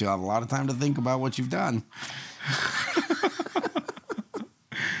 But you'll have a lot of time to think about what you've done.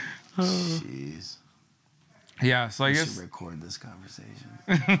 Jeez. Yeah, so I We guess should record this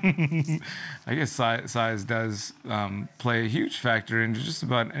conversation. I guess size does play a huge factor into just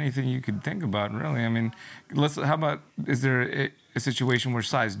about anything you could think about, really. I mean, how about, is there a situation where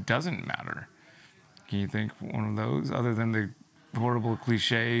size doesn't matter? Can you think one of those other than the horrible,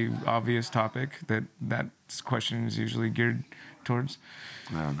 cliche, obvious topic that question is usually geared towards.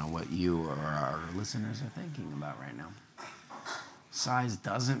 I don't know what you or our listeners are thinking about right now. Size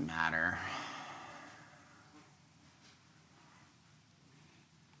doesn't matter.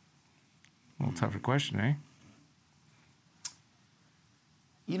 A little tougher question, eh?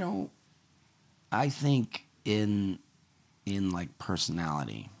 You know, I think in like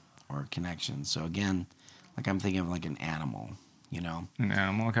personality or connection. So again, like I'm thinking of like an animal, you know? An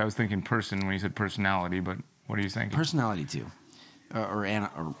animal? Okay, I was thinking person when you said personality, but what are you thinking? Personality too.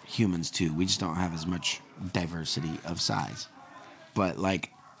 Or humans too. We just don't have as much diversity of size. But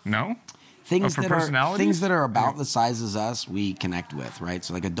like No? things for that are personalities? things that are about the size as us, we connect with, right?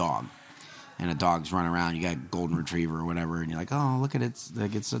 So like a dog. And a dog's running around, you got a golden retriever or whatever, and you're like, oh, look at it.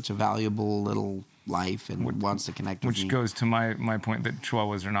 Like, it's such a valuable little life and wants to connect with me. Which goes to my point that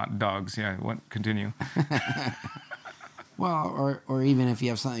Chihuahuas are not dogs. Yeah, continue. Well, or even if you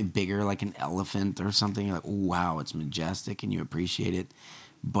have something bigger like an elephant or something, you're like, oh, wow, it's majestic and you appreciate it.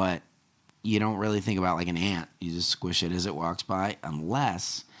 But you don't really think about like an ant. You just squish it as it walks by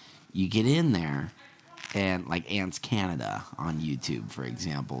unless you get in there. And like Ants Canada on YouTube, for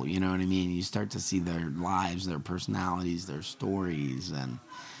example, you know what I mean? You start to see their lives, their personalities, their stories, and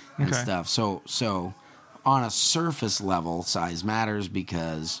stuff. So on a surface level, size matters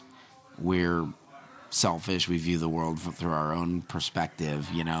because we're selfish. We view the world through our own perspective,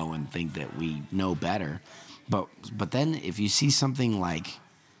 you know, and think that we know better. But then if you see something like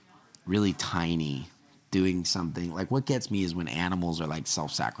really tiny doing something, like what gets me is when animals are like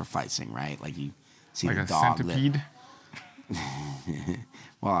self-sacrificing, right? Like you see like the a dog centipede?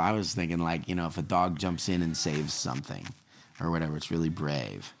 Well, I was thinking like, you know, if a dog jumps in and saves something or whatever, it's really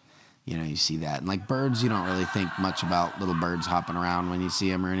brave. You know, you see that. And like birds, you don't really think much about little birds hopping around when you see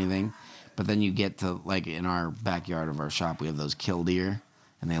them or anything. But then you get to like in our backyard of our shop, we have those killdeer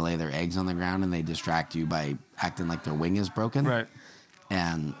and they lay their eggs on the ground and they distract you by acting like their wing is broken. Right.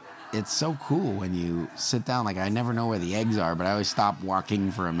 And it's so cool when you sit down. Like I never know where the eggs are, but I always stop walking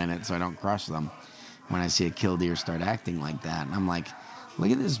for a minute so I don't crush them when I see a killdeer start acting like that. And I'm like,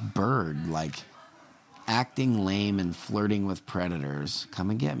 look at this bird, like acting lame and flirting with predators. Come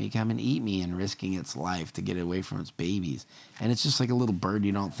and get me, come and eat me, and risking its life to get away from its babies. And it's just like a little bird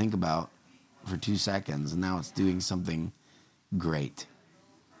you don't think about for 2 seconds, and now it's doing something great.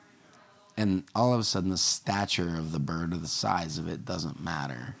 And all of a sudden, the stature of the bird or the size of it doesn't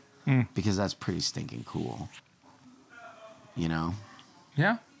matter because that's pretty stinking cool. You know?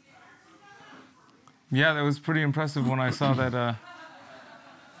 Yeah. Yeah, that was pretty impressive when I saw that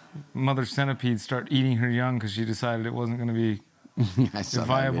mother centipede start eating her young because she decided it wasn't going to be I saw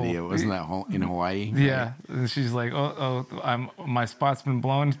viable. that video. Wasn't that in Hawaii? Yeah, and she's like, my spot's been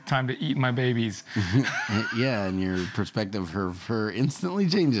blown. Time to eat my babies. Yeah, and your perspective of her instantly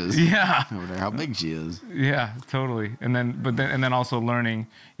changes. Yeah, No matter how big she is. yeah, totally. And then also learning.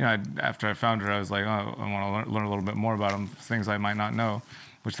 You know, after I found her, I was like, oh, I want to learn a little bit more about them, things I might not know,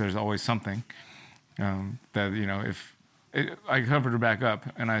 which there's always something. That, you know, I covered her back up,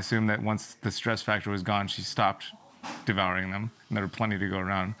 and I assumed that once the stress factor was gone, she stopped devouring them, and there were plenty to go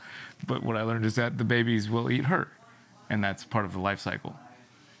around. But what I learned is that the babies will eat her, and that's part of the life cycle.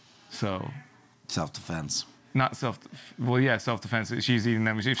 So Self-defense. not self-defense. She's eating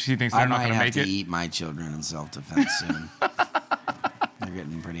them. If she thinks they're not going to make it. I might have to eat my children in self-defense soon. They're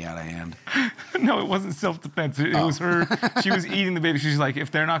getting pretty out of hand. No, it wasn't self-defense. It was her. She was eating the baby. She's like,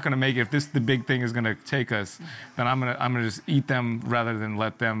 if they're not going to make it, if the big thing is going to take us, then I'm gonna just eat them rather than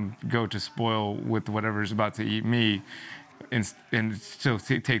let them go to spoil with whatever's about to eat me, and still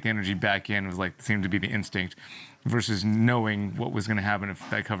take the energy back in. It was like seemed to be the instinct, versus knowing what was going to happen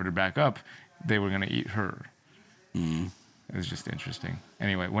if I covered her back up, they were going to eat her. Mm. It was just interesting.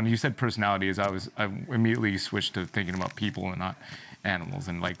 Anyway, when you said personalities, I immediately switched to thinking about people and not animals,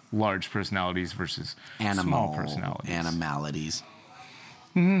 and like large personalities versus small personalities. Animalities.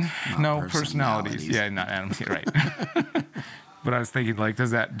 No, personalities. Yeah, not animals. Right. But I was thinking, like,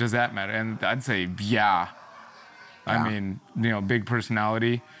 does that matter? And I'd say, yeah. I mean, you know, big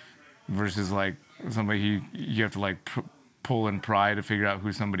personality versus like somebody you have to like pull and pry to figure out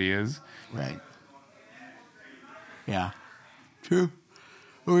who somebody is. Right. Yeah. True.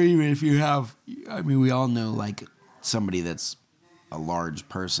 Or even if you have, I mean, we all know like somebody that's a large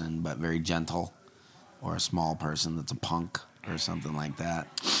person but very gentle, or a small person that's a punk or something like that.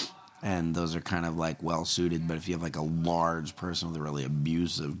 And those are kind of like well suited. But if you have like a large person with a really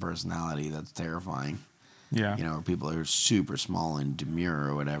abusive personality, that's terrifying. Yeah. You know, or people who are super small and demure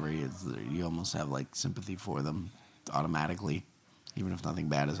or whatever, you almost have like sympathy for them automatically, even if nothing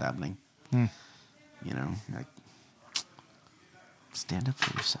bad is happening. You know, like, stand up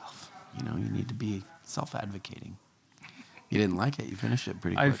for yourself. You know, you need to be self-advocating. You didn't like it. You finished it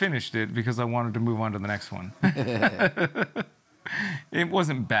pretty quick. I finished it because I wanted to move on to the next one. It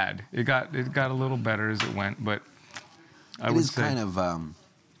wasn't bad. It got a little better as it went, but I would say... kind of...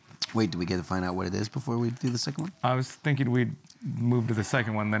 wait, do we get to find out what it is before we do the second one? I was thinking we'd move to the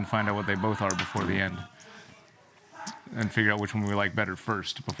second one, then find out what they both are before the end. And figure out which one we like better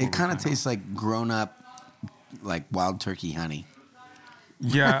first. It kind of tastes like grown-up, like wild turkey honey.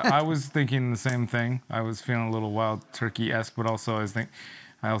 Yeah, I was thinking the same thing. I was feeling a little wild turkey-esque, but also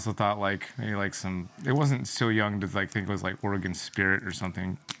I also thought like maybe like some. It wasn't so young to like think it was like Oregon Spirit or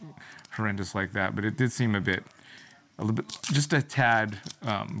something horrendous like that, but it did seem a little bit, just a tad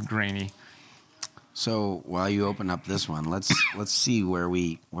grainy. So while you open up this one, let's see where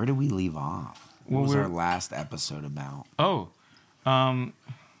did we leave off? What was our last episode about? Oh,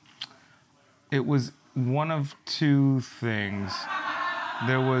 it was one of two things.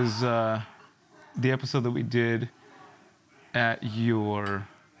 There was the episode that we did at your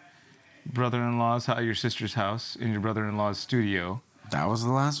brother-in-law's, your sister's house, in your brother-in-law's studio. That was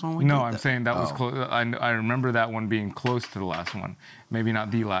the last one we did? No, I'm saying that was close. I remember that one being close to the last one. Maybe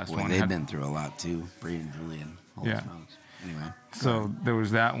not the last one. They've been through a lot, too. Bree and Julian. Yeah. Anyway. So there was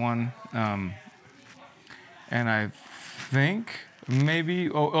that one. And I think maybe...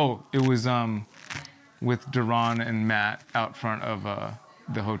 it was with Duran and Matt out front of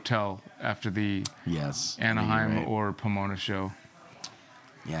the hotel after the Anaheim or Pomona show.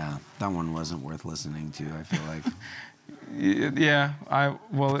 Yeah, that one wasn't worth listening to, I feel like. Yeah, I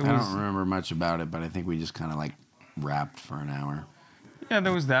don't remember much about it, but I think we just kind of like rapped for an hour. Yeah,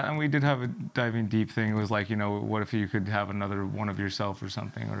 there was that, and we did have a diving deep thing. It was like, what if you could have another one of yourself or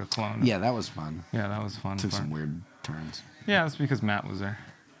something, or a clone? Yeah, that was fun. Yeah, that was fun. Took some weird turns. Yeah, that's because Matt was there.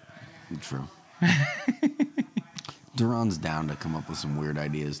 True. Duran's down to come up with some weird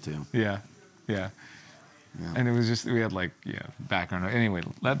ideas, too. Yeah. And it was just, we had background. Anyway,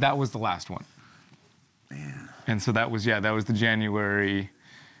 that was the last one. Man. And so that was the January,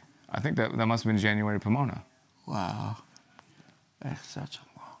 I think that must have been January Pomona. Wow. That's such a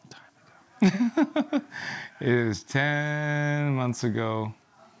long time ago. It is 10 months ago.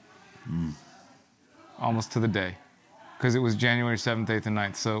 Almost to the day. Because it was January 7th, 8th, and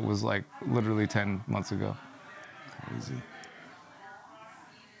 9th, so it was like literally 10 months ago. Crazy.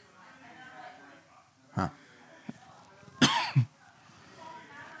 Huh.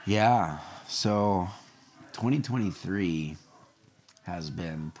 Yeah, so 2023 has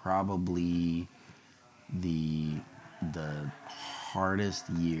been probably the hardest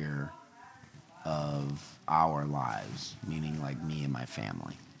year of our lives, meaning like me and my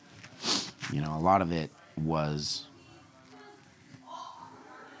family. A lot of it was...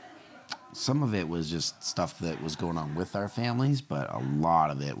 Some of it was just stuff that was going on with our families, but a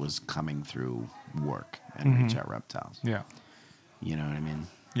lot of it was coming through work and Reach Out Reptiles. Yeah. You know what I mean?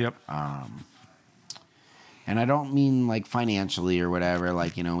 Yep. And I don't mean like financially or whatever.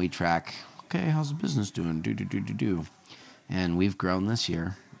 Like, we track, okay, how's the business doing? Do. And we've grown this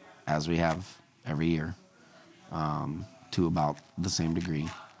year, as we have every year, to about the same degree.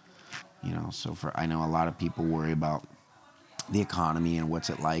 So I know a lot of people worry about the economy and what's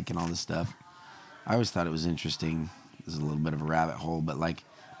it like and all this stuff. I always thought it was interesting. This is a little bit of a rabbit hole, but like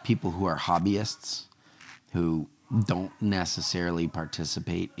people who are hobbyists who don't necessarily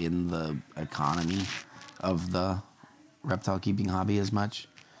participate in the economy of the reptile keeping hobby as much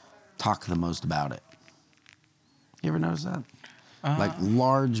talk the most about it. You ever notice that? Like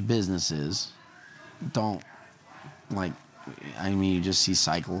large businesses don't you just see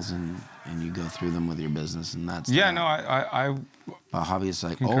cycles and you go through them with your business, and that's... Yeah, no, I a hobbyist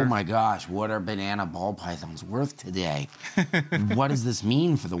like, concur. Oh my gosh, what are banana ball pythons worth today? What does this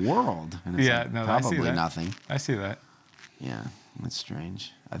mean for the world? And it's probably nothing. I see that. Yeah, that's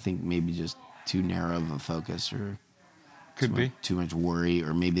strange. I think maybe just too narrow of a focus, or could be too much worry,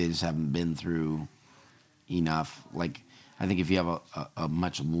 or maybe they just haven't been through enough. Like, I think if you have a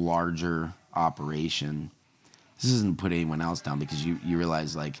much larger operation, this isn't to put anyone else down, because you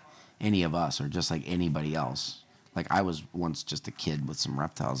realize like any of us are just like anybody else. Like, I was once just a kid with some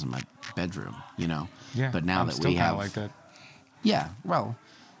reptiles in my bedroom, Yeah. But now that we have, like that. Yeah, well,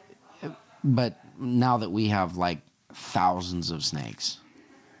 but now that we have like thousands of snakes,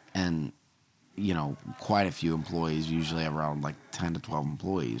 and quite a few employees, usually have around like 10 to 12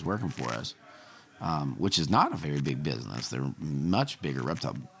 employees working for us, which is not a very big business. They're much bigger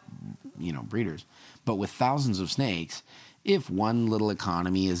reptile, breeders. But with thousands of snakes, if one little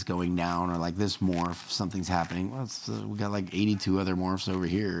economy is going down, or like this morph, something's happening, well, we got like 82 other morphs over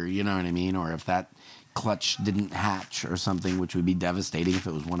here, you know what I mean? Or if that clutch didn't hatch or something, which would be devastating if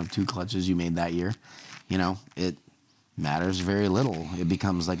it was one of 2 clutches you made that year. You know, it matters very little. It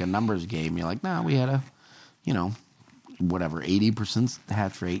becomes like a numbers game. You're like, nah, we had a, you know, whatever, 80%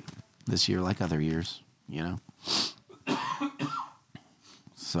 hatch rate this year like other years, you know?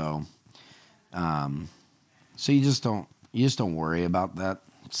 So, so you just don't worry about that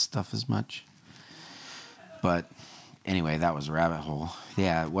stuff as much. But anyway, that was a rabbit hole.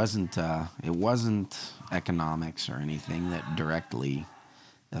 Yeah, it wasn't economics or anything that directly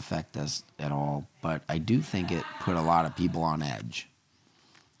affect us at all, but I do think it put a lot of people on edge.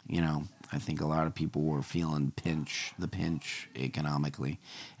 You know, I think a lot of people were feeling the pinch economically.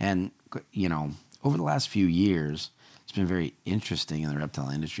 And, you know, over the last few years, it's been very interesting in the reptile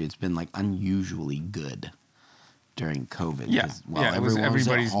industry. It's been like unusually good during COVID. Yeah, it was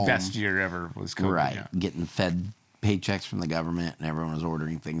everybody's home, best year ever was COVID. right, yeah. getting fed paychecks from the government, and everyone was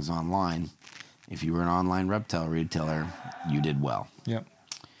ordering things online. If you were an online reptile retailer, you did well. Yep.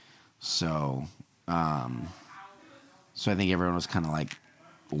 So, so I think everyone was kind of like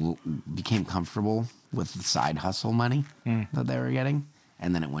became comfortable with the side hustle money that they were getting,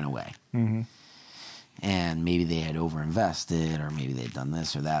 and then it went away. Mm-hmm. And maybe they had overinvested, or maybe they'd done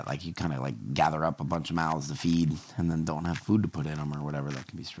this or that. Like you kind of like gather up a bunch of mouths to feed, and then don't have food to put in them or whatever. That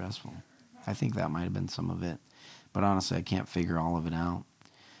can be stressful. I think that might have been some of it, but honestly, I can't figure all of it out.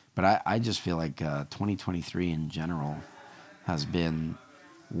 But I just feel like 2023 in general has been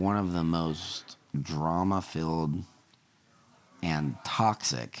one of the most drama-filled and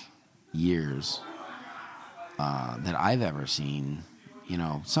toxic years that I've ever seen. You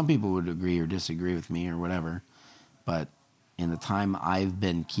know, some people would agree or disagree with me or whatever, but in the time I've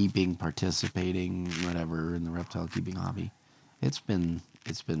been participating, whatever, in the reptile keeping hobby, it's been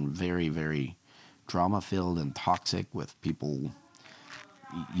very, very drama-filled and toxic with people,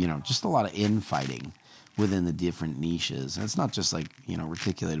 you know, just a lot of infighting within the different niches. And it's not just like, you know,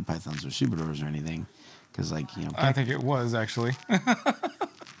 reticulated pythons or superdors or anything, because like, you know, I think it was actually.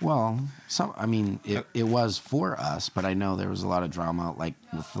 well, it was for us, but I know there was a lot of drama, like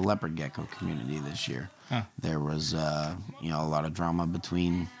with the leopard gecko community this year. Huh. There was, you know, a lot of drama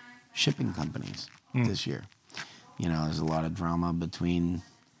between shipping companies this year. You know, there's a lot of drama between,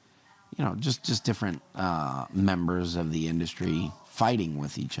 you know, just different members of the industry fighting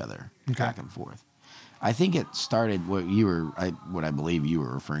with each other back and forth. I think it started what I believe you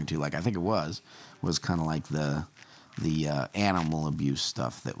were referring to. Like I think it was kind of like the animal abuse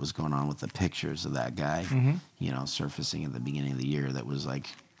stuff that was going on with the pictures of that guy, you know, surfacing at the beginning of the year. That was like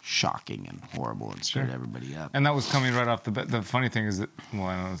shocking and horrible and stirred everybody up. And that was coming right off the bat. The funny thing is that, well,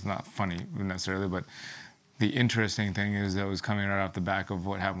 I know it's not funny necessarily, but the interesting thing is that it was coming right off the back of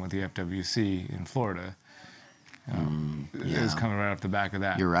what happened with the FWC in Florida. It was coming right off the back of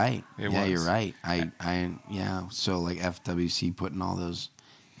that. You're right. You're right. So like FWC putting all those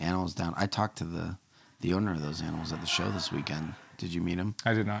animals down. I talked to the owner of those animals at the show this weekend. Did you meet him?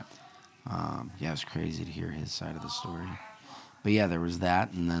 I did not. Yeah, it was crazy to hear his side of the story. But yeah, there was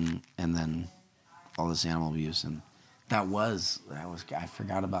that, and then all this animal abuse, and that was I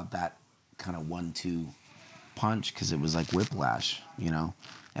forgot about that kind of 1-2 punch, because it was like whiplash, you know.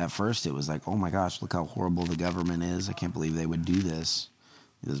 At first, it was like, oh my gosh, look how horrible the government is. I can't believe they would do this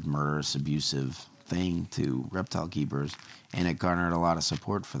murderous, abusive thing to reptile keepers. And it garnered a lot of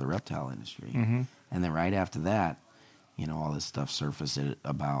support for the reptile industry. Mm-hmm. And then right after that, you know, all this stuff surfaced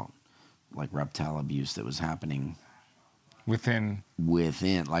about like reptile abuse that was happening within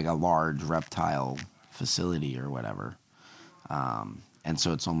like a large reptile facility or whatever. And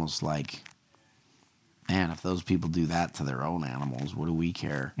so it's almost like, man, if those people do that to their own animals, what do we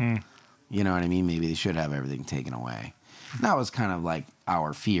care? You know what I mean? Maybe they should have everything taken away. And that was kind of like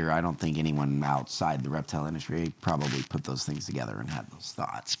our fear. I don't think anyone outside the reptile industry probably put those things together and had those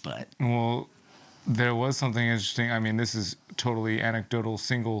thoughts. But well, there was something interesting. I mean, this is totally anecdotal,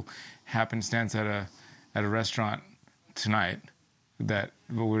 single happenstance at a restaurant tonight that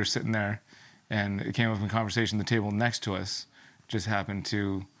we were sitting there, and it came up in conversation. The table next to us just happened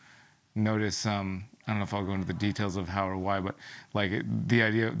to notice I don't know if I'll go into the details of how or why, but like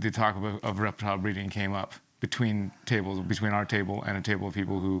the talk of reptile breeding came up between our table and a table of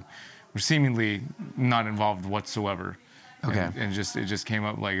people who were seemingly not involved whatsoever. Okay. And it just came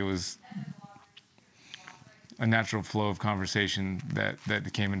up like it was a natural flow of conversation that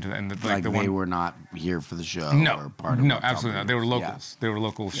came into that. And they were not here for the show. No, or part of absolutely not. They were locals. Yeah. They were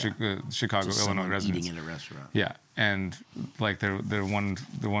local Chicago, just Illinois residents. Eating in a restaurant. Yeah, and like their one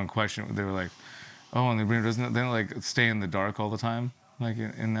question, they were like, "Oh, and the breeder doesn't they like stay in the dark all the time, like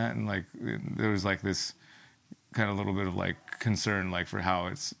in that?" And like there was like this kind of little bit of like concern, like for how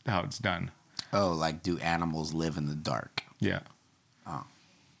it's done. Oh, like do animals live in the dark? Yeah.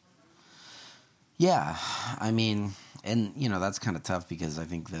 Yeah, I mean, and that's kind of tough because I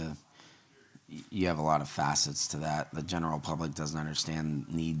think you have a lot of facets to that. The general public doesn't understand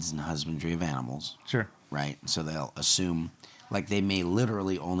needs and husbandry of animals, Sure. right? So they'll assume, like they may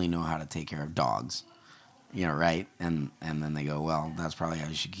literally only know how to take care of dogs, right? And then they go, well, that's probably how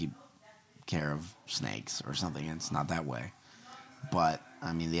you should keep care of snakes or something. It's not that way. But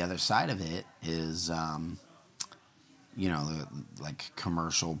I mean, the other side of it is, like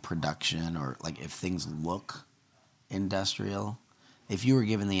commercial production, or like if things look industrial. If you were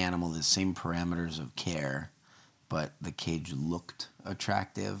giving the animal the same parameters of care, but the cage looked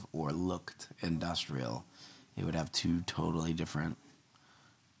attractive or looked industrial, it would have two totally different,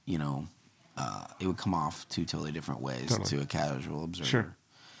 it would come off two totally different ways to a casual observer. Sure.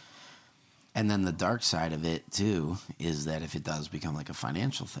 And then the dark side of it, too, is that if it does become like a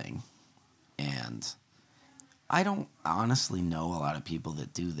financial thing, and I don't honestly know a lot of people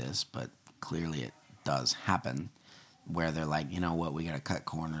that do this, but clearly it does happen, where they're like, you know what, we got to cut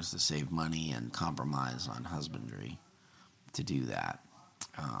corners to save money and compromise on husbandry to do that.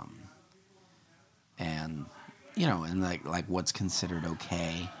 And like what's considered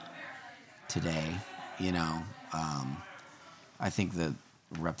okay today, I think the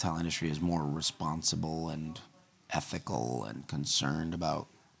reptile industry is more responsible and ethical and concerned about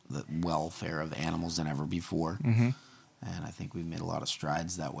the welfare of animals than ever before. Mm-hmm. And I think we've made a lot of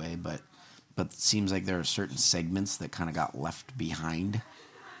strides that way, but it seems like there are certain segments that kind of got left behind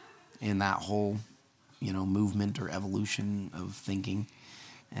in that whole, movement or evolution of thinking.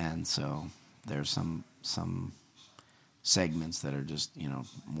 And so there's some segments that are just,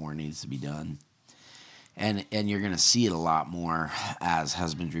 more needs to be done. And you're going to see it a lot more as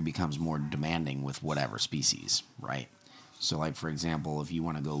husbandry becomes more demanding with whatever species, right? So, like, for example, if you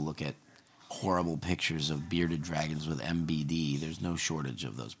want to go look at horrible pictures of bearded dragons with MBD, there's no shortage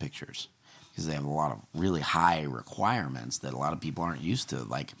of those pictures because they have a lot of really high requirements that a lot of people aren't used to,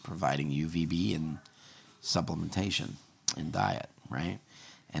 like providing UVB and supplementation in diet, right?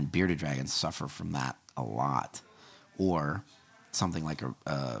 And bearded dragons suffer from that a lot. Or something like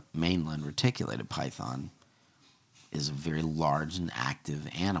a mainland reticulated python is a very large and active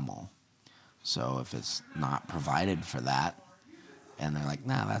animal. So if it's not provided for that, and they're like,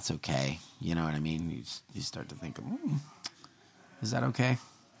 nah, that's okay. You know what I mean? You start to think, is that okay?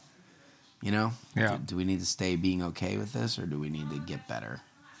 Yeah. Do we need to stay being okay with this, or do we need to get better?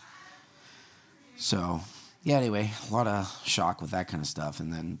 So, yeah, anyway, a lot of shock with that kind of stuff.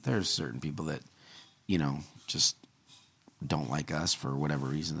 And then there's certain people that, just don't like us for whatever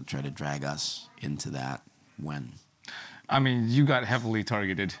reason that try to drag us into that when. I mean, you got heavily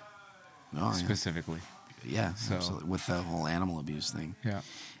targeted specifically. Yeah, so. Absolutely. With the whole animal abuse thing. Yeah.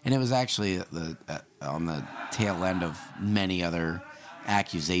 And it was actually on the tail end of many other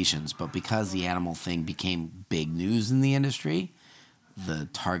accusations, but because the animal thing became big news in the industry, the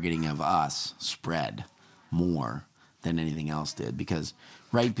targeting of us spread more than anything else did. Because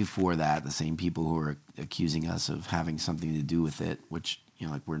right before that, the same people who were accusing us of having something to do with it, which,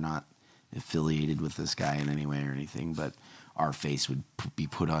 like we're not affiliated with this guy in any way or anything, but our face would be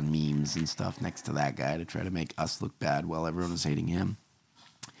put on memes and stuff next to that guy to try to make us look bad while everyone was hating him.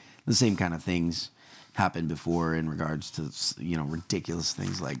 The same kind of things happened before in regards to, ridiculous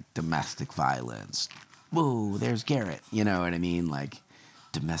things like domestic violence. Whoa, there's Garrett. You know what I mean? Like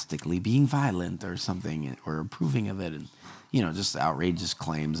domestically being violent or something, or approving of it, and, just outrageous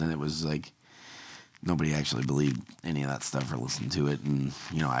claims. And it was like nobody actually believed any of that stuff or listened to it. And,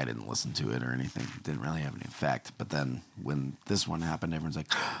 I didn't listen to it or anything. It didn't really have any effect. But then when this one happened, everyone's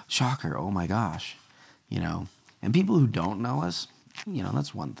like, shocker, oh my gosh. And people who don't know us,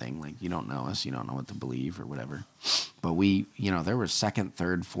 that's one thing. Like, you don't know us, you don't know what to believe or whatever. But we, there were second,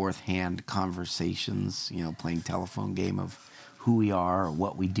 third, fourth hand conversations, playing telephone game of who we are or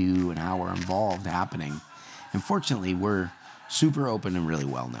what we do and how we're involved happening. And fortunately, we're super open and really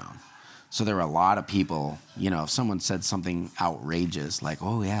well known. So there were a lot of people, if someone said something outrageous, like,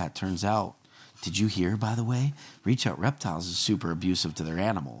 oh yeah, it turns out, did you hear, by the way, Reach Out Reptiles is super abusive to their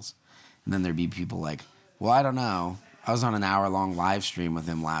animals. And then there'd be people like, well, I don't know. I was on an hour-long live stream with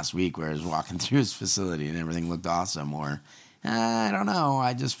him last week where I was walking through his facility and everything looked awesome. Or, I don't know,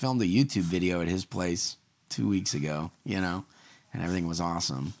 I just filmed a YouTube video at his place 2 weeks ago, and everything was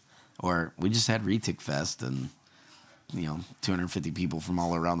awesome. Or we just had Retic Fest and, 250 people from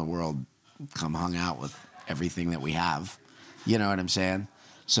all around the world hung out with everything that we have. You know what I'm saying?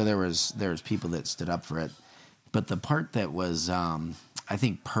 So there was people that stood up for it. But the part that was, I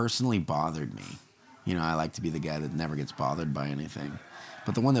think, personally bothered me You know, I like to be the guy that never gets bothered by anything.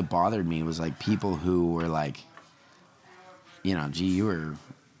 But the one that bothered me was like people who were like, you know, gee, you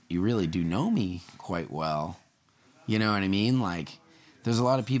really do know me quite well. You know what I mean? Like, there's a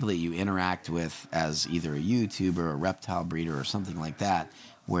lot of people that you interact with as either a YouTuber, a reptile breeder, or something like that,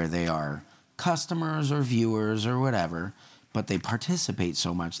 where they are customers or viewers or whatever, but they participate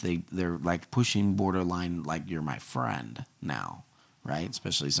so much they're like pushing borderline like you're my friend now, right?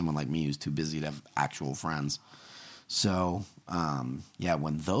 Especially someone like me who's too busy to have actual friends. So, yeah,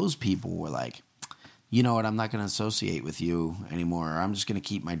 when those people were like, you know what, I'm not going to associate with you anymore, or I'm just going to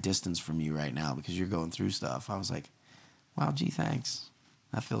keep my distance from you right now because you're going through stuff, I was like, wow, gee, thanks.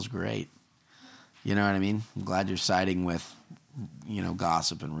 That feels great. You know what I mean? I'm glad you're siding with, you know,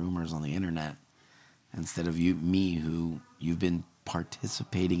 gossip and rumors on the internet instead of me, who you've been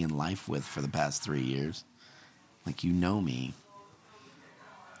participating in life with for the past 3 years. Like, you know me.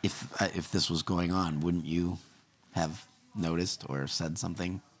 If this was going on, wouldn't you have noticed or said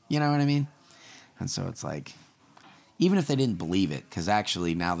something? You know what I mean? And so it's like, even if they didn't believe it, because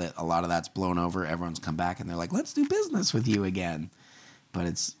actually now that a lot of that's blown over, everyone's come back and they're like, let's do business with you again. But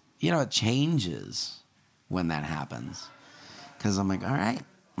it's, you know, it changes when that happens. Because I'm like, all right,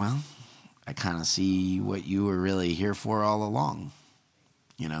 well, I kind of see what you were really here for all along.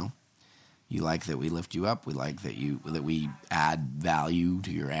 You know, you like that we lift you up. We like that we add value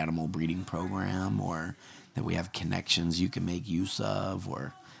to your animal breeding program, or that we have connections you can make use of,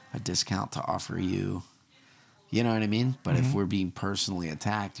 or a discount to offer you. You know what I mean? But if we're being personally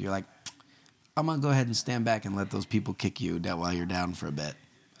attacked, you're like, I'm going to go ahead and stand back and let those people kick you down while you're down for a bit,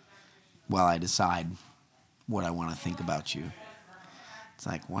 while I decide what I want to think about you. It's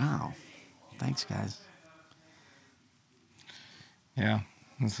like, wow, thanks, guys. Yeah,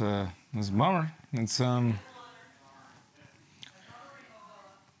 it's a bummer. It's yeah,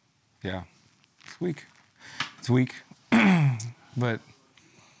 it's weak. It's weak, but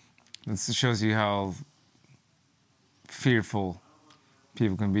it shows you how fearful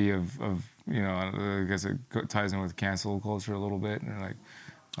people can be of you know. I guess it ties in with cancel culture a little bit, and they're like,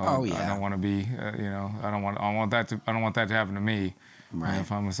 oh yeah, I don't want to be, you know, I don't want that to happen to me. Right. You know,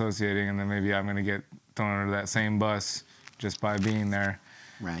 if I'm associating, and then maybe I'm going to get thrown under that same bus just by being there.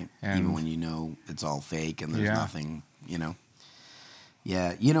 Right. And even when you know it's all fake and there's nothing, you know.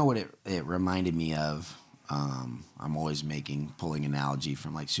 Yeah. You know what it reminded me of? I'm always pulling analogy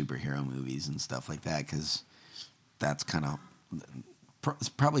from like superhero movies and stuff like that, because that's kind of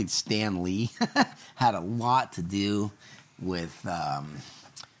probably Stan Lee had a lot to do with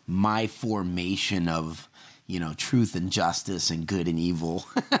my formation of, you know, truth and justice and good and evil.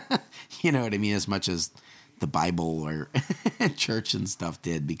 You know what I mean? As much as the Bible or church and stuff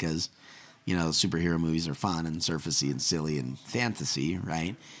did, because, you know, superhero movies are fun and surfacey and silly and fantasy,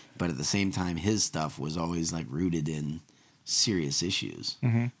 right? But at the same time, his stuff was always like rooted in serious issues.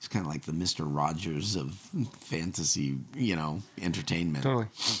 Mm-hmm. It's kind of like the Mr. Rogers of fantasy, you know, entertainment. Totally.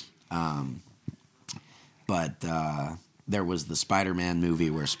 But there was the Spider-Man movie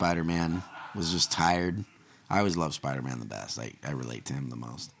where Spider-Man was just tired. I always love Spider-Man the best. I relate to him the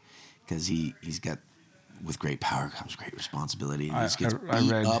most, because he's got, with great power comes great responsibility, and he just gets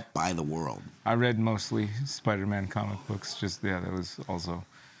beat up by the world. I read mostly Spider-Man comic books. Just that was also.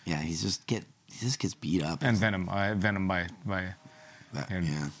 Yeah, he just gets beat up. And Venom. I had Venom by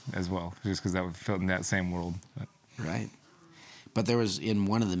him as well, just because that would fit in that same world. But. Right. But there was, in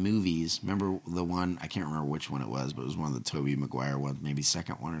one of the movies, remember the one, I can't remember which one it was, but it was one of the Tobey Maguire ones, maybe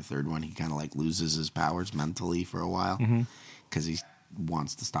second one or third one. He kind of like loses his powers mentally for a while because he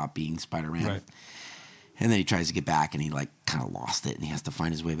wants to stop being Spider-Man. Right. And then he tries to get back, and he like kind of lost it, and he has to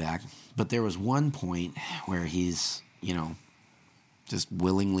find his way back. But there was one point where he's, you know, just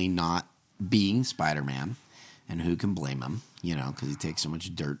willingly not being Spider-Man, and who can blame him, you know, because he takes so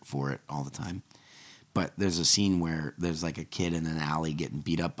much dirt for it all the time. But there's a scene where there's like a kid in an alley getting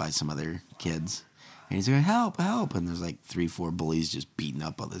beat up by some other kids, and he's going, help, help, and there's like 3-4 bullies just beating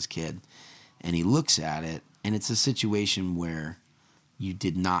up on this kid. And he looks at it, and it's a situation where you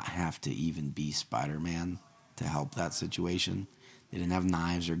did not have to even be Spider-Man to help that situation. They didn't have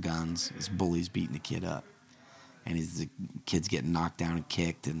knives or guns. This bully's beating the kid up. And the kid's getting knocked down and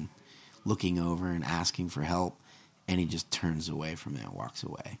kicked and looking over and asking for help. And he just turns away from it and walks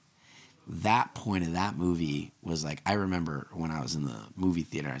away. That point of that movie was like, I remember when I was in the movie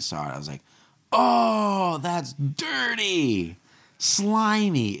theater and I saw it, I was like, oh, that's dirty,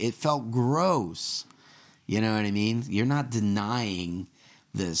 slimy. It felt gross. You know what I mean? You're not denying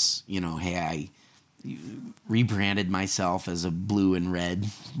this, you know, hey, I rebranded myself as a blue and red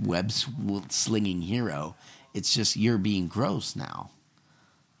web-slinging hero. It's just you're being gross now.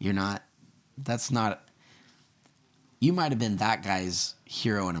 You're not that's not. You might have been that guy's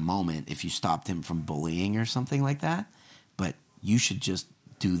hero in a moment if you stopped him from bullying or something like that, but you should just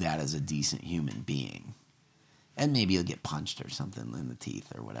do that as a decent human being. And maybe you'll get punched or something in the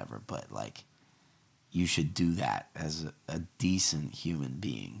teeth or whatever, but like, you should do that as a decent human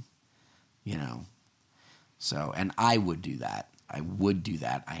being, you know? So, and I would do that. I would do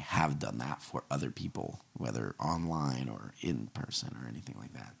that. I have done that for other people, whether online or in person or anything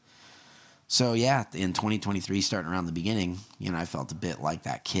like that. So, yeah, in 2023, starting around the beginning, you know, I felt a bit like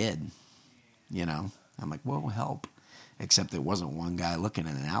that kid, you know? I'm like, whoa, help. Except it wasn't one guy looking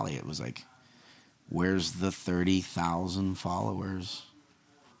in an alley. It was like, where's the 30,000 followers,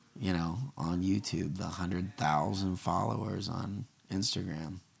 you know, on YouTube, the 100,000 followers on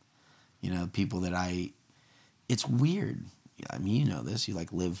Instagram? You know, people that it's weird. I mean, you know this. You,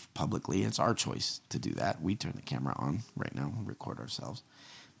 like, live publicly. It's our choice to do that. We turn the camera on right now and record ourselves.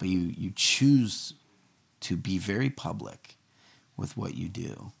 But you choose to be very public with what you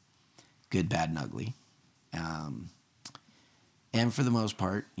do, good, bad, and ugly. And for the most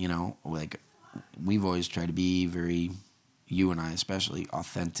part, you know, like, we've always tried to be very, you and I especially,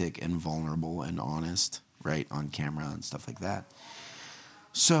 authentic and vulnerable and honest, right, on camera and stuff like that.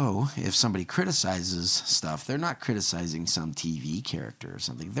 So if somebody criticizes stuff, they're not criticizing some TV character or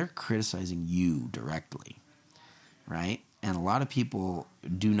something. They're criticizing you directly, right? And a lot of people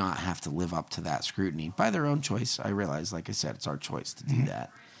do not have to live up to that scrutiny by their own choice. I realize, like I said, it's our choice to do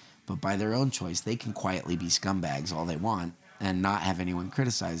that. But by their own choice, they can quietly be scumbags all they want and not have anyone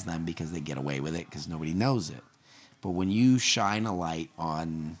criticize them because they get away with it because nobody knows it. But when you shine a light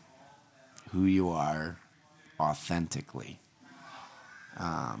on who you are authentically,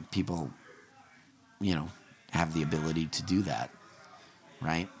 people, you know, have the ability to do that,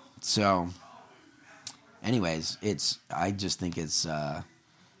 right? So, anyways, I just think it's, you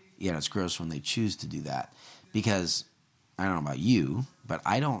know, it's gross when they choose to do that because I don't know about you, but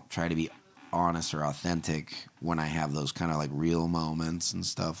I don't try to be honest or authentic when I have those kind of like real moments and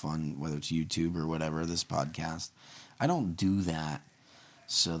stuff on whether it's YouTube or whatever, this podcast. I don't do that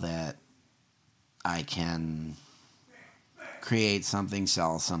so that I can create something,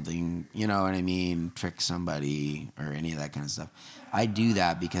 sell something, you know what I mean, trick somebody or any of that kind of stuff. I do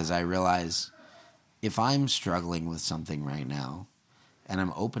that because I realize if I'm struggling with something right now and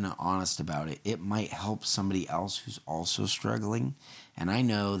I'm open and honest about it, it might help somebody else who's also struggling. And I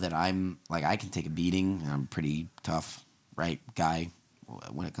know that I'm, like, I can take a beating. I'm a pretty tough, right, guy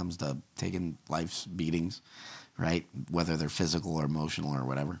when it comes to taking life's beatings, right, whether they're physical or emotional or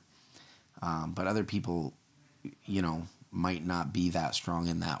whatever. But other people, you know, might not be that strong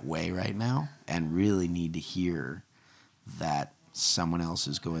in that way right now and really need to hear that someone else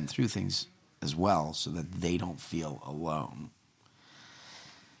is going through things as well so that they don't feel alone.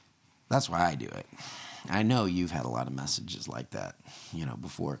 That's why I do it. I know you've had a lot of messages like that, you know,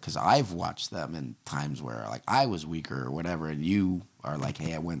 before, because I've watched them in times where, like, I was weaker or whatever, and you are like,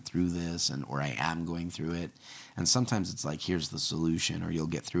 hey, I went through this, or I am going through it. And sometimes it's like, here's the solution, or you'll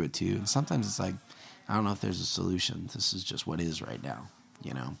get through it too. And sometimes it's like, I don't know if there's a solution. This is just what is right now,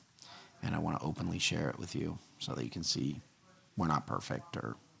 you know? And I want to openly share it with you so that you can see we're not perfect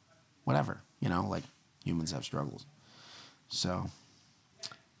or whatever, you know? Like, humans have struggles. So,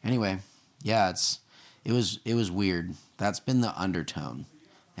 anyway, yeah, it was weird. That's been the undertone,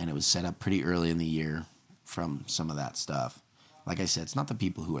 and it was set up pretty early in the year from some of that stuff. Like I said, it's not the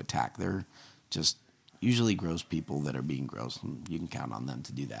people who attack. They're just usually gross people that are being gross, and you can count on them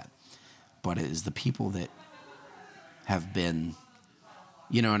to do that. But it is the people that have been,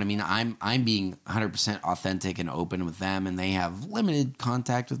 you know what I mean? I'm being 100% authentic and open with them, and they have limited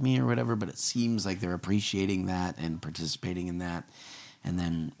contact with me or whatever, but it seems like they're appreciating that and participating in that. And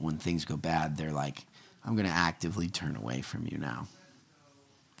then when things go bad, they're like, I'm going to actively turn away from you now.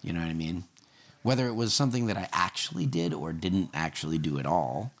 You know what I mean? Whether it was something that I actually did or didn't actually do at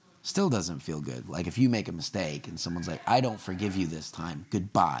all, still doesn't feel good. Like if you make a mistake and someone's like, I don't forgive you this time,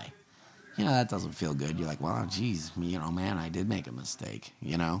 goodbye. You know, that doesn't feel good. You're like, well, geez, you know, man, I did make a mistake,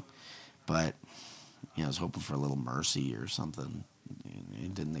 you know? But, you know, I was hoping for a little mercy or something.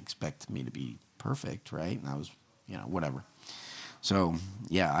 It didn't expect me to be perfect, right? And I was, you know, whatever. So,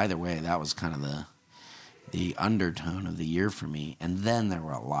 yeah, either way, that was kind of the undertone of the year for me. And then there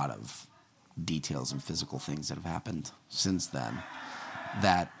were a lot of details and physical things that have happened since then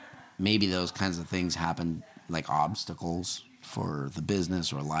that maybe those kinds of things happen like obstacles for the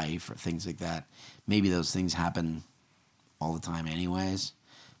business or life or things like that. Maybe those things happen all the time anyways,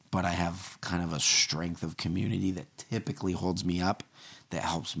 but I have kind of a strength of community that typically holds me up, that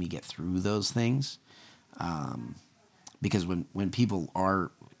helps me get through those things. Because when people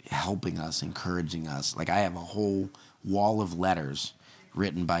are helping us, encouraging us. Like I have a whole wall of letters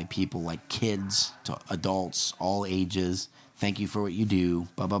written by people, like kids to adults, all ages. Thank you for what you do.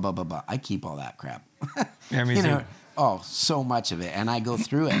 Blah blah blah blah blah. I keep all that crap. Yeah, me too. Oh, so much of it, and I go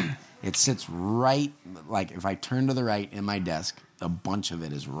through it. It sits right, like if I turn to the right in my desk, a bunch of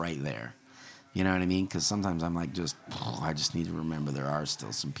it is right there. You know what I mean? Because sometimes I'm like, I just need to remember there are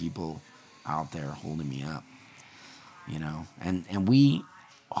still some people out there holding me up. You know, and we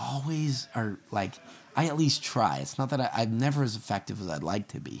always are like, I at least try. It's not that I'm never as effective as I'd like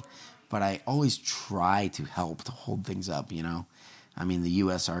to be, but I always try to help to hold things up, you know? I mean, the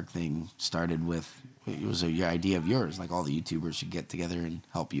USARC thing started with, it was an idea of yours, like all the YouTubers should get together and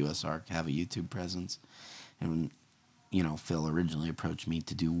help USARC have a YouTube presence. And, you know, Phil originally approached me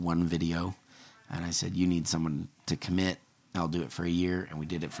to do one video, and I said, you need someone to commit. I'll do it for a year, and we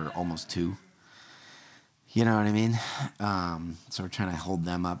did it for almost 2. You know what I mean? So we're trying to hold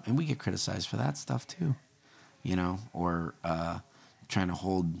them up, and we get criticized for that stuff too, you know, or trying to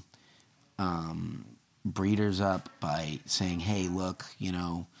hold breeders up by saying, hey, look, you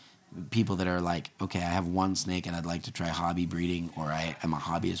know, people that are like, okay, I have one snake and I'd like to try hobby breeding, or I am a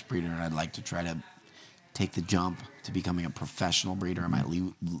hobbyist breeder and I'd like to try to take the jump to becoming a professional breeder. I might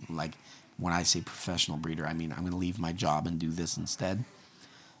leave, like when I say professional breeder, I mean I'm going to leave my job and do this instead.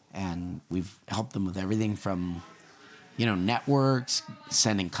 And we've helped them with everything from, you know, networks,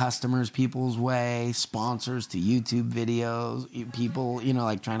 sending customers people's way, sponsors to YouTube videos, people, you know,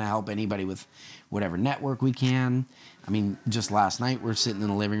 like trying to help anybody with whatever network we can. I mean, just last night we're sitting in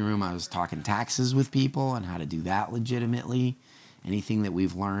the living room. I was talking taxes with people and how to do that legitimately. Anything that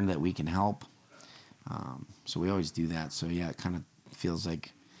we've learned that we can help. So we always do that. So yeah, it kind of feels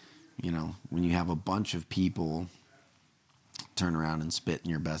like, you know, when you have a bunch of people turn around and spit in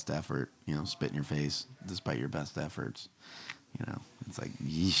your best effort, you know, spit in your face despite your best efforts, you know, it's like,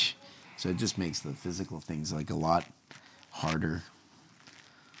 yeesh. So it just makes the physical things like a lot harder,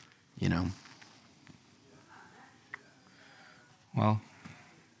 you know. Well,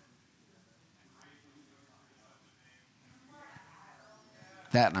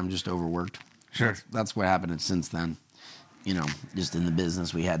 that and I'm just overworked. sure. That's what happened since then. You know, just in the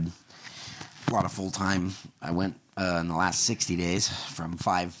business, we had a lot of full-time. I went in the last 60 days from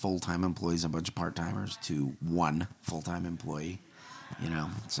 5 full-time employees, a bunch of part-timers, to 1 full-time employee, you know.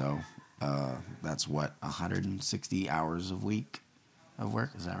 So that's what, 160 hours a week of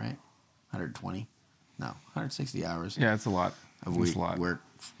work? Is that right? 120? No, 160 hours. Yeah, it's a lot. Of week work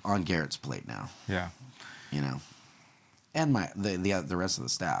on Garrett's plate now. Yeah. You know. And the rest of the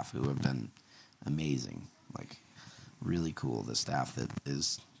staff who have been amazing. Like, really cool. The staff that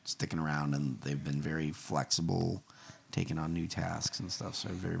is sticking around, and they've been very flexible, taking on new tasks and stuff, so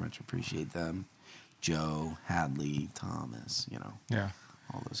I very much appreciate them. Joe, Hadley, Thomas, you know. Yeah.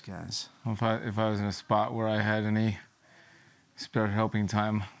 All those guys. Well, if I was in a spot where I had any spare helping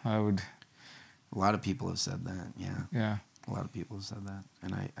time, I would... A lot of people have said that, yeah. Yeah. A lot of people have said that,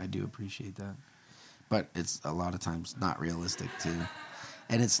 and I do appreciate that. But it's a lot of times not realistic, too.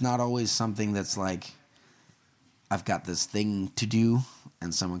 And it's not always something that's like, I've got this thing to do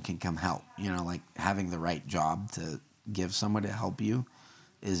and someone can come help. You know, like having the right job to give someone to help you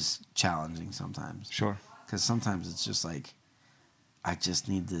is challenging sometimes. Sure. Because sometimes it's just like, I just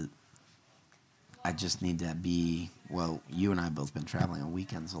need to be, well, you and I have both been traveling on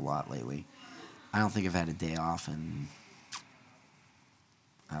weekends a lot lately. I don't think I've had a day off in,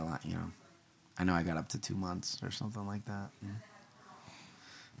 you know, I know I got up to 2 months or something like that.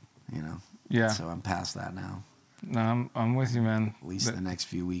 You know? Yeah. So I'm past that now. No, I'm with you, man. At least the next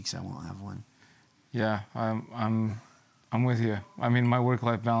few weeks I won't have one. Yeah, I'm with you. I mean, my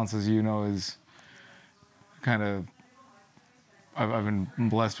work-life balance, as you know, is kind of... I've been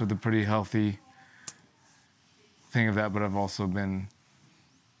blessed with a pretty healthy thing of that, but I've also been...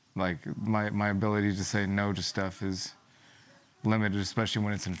 Like, my ability to say no to stuff is limited, especially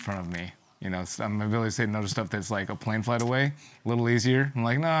when it's in front of me. You know, my ability to say no to stuff that's like a plane flight away, a little easier. I'm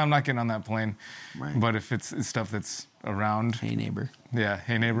like, no, I'm not getting on that plane. Right. But if it's stuff that's around... Hey, neighbor. Yeah,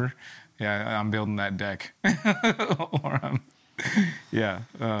 hey, neighbor. Yeah, I'm building that deck. Or I'm... Yeah.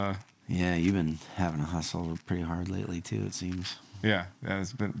 Yeah, you've been having to hustle pretty hard lately, too, it seems. Yeah,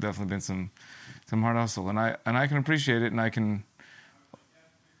 it's definitely been some hard hustle. And I can appreciate it, and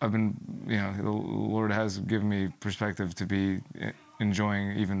I've been, you know, the Lord has given me perspective to be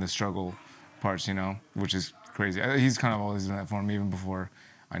enjoying even the struggle parts, you know, which is crazy. He's kind of always done that for me even before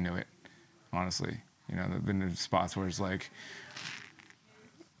I knew it, honestly. You know, there've been spots where it's like,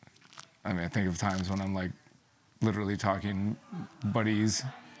 I mean, I think of times when I'm like literally talking buddies,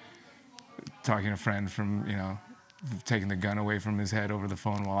 talking to a friend from, you know, taking the gun away from his head over the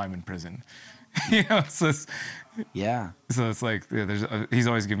phone while I'm in prison. You know, so it's like he's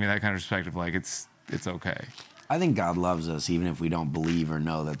always given me that kind of perspective. Like it's okay. I think God loves us even if we don't believe or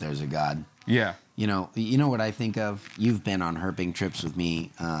know that there's a God. Yeah. You know what I think of? You've been on herping trips with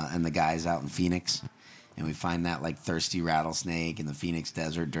me and the guys out in Phoenix, and we find that like thirsty rattlesnake in the Phoenix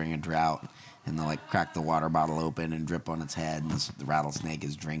desert during a drought, and they'll like crack the water bottle open and drip on its head, and the rattlesnake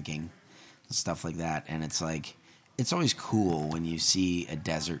is drinking and stuff like that. And it's like, it's always cool when you see a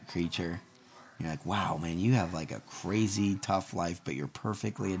desert creature. You're like, wow, man, you have like a crazy tough life, but you're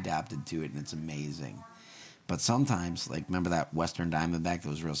perfectly adapted to it, and it's amazing. But sometimes, like, remember that Western Diamondback that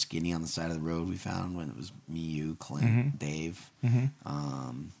was real skinny on the side of the road we found when it was me, you, Clint, Dave,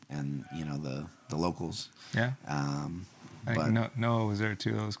 and, you know, the locals. Yeah. I think Noah was there,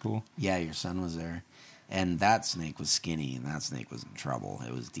 too. That was cool. Yeah, your son was there. And that snake was skinny, and that snake was in trouble.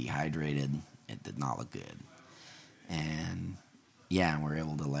 It was dehydrated. It did not look good. And, yeah, and we're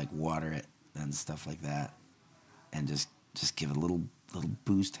able to, like, water it and stuff like that and just give it a little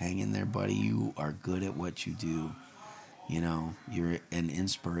boost. Hang in there, buddy. You are good at what you do. You know, you're an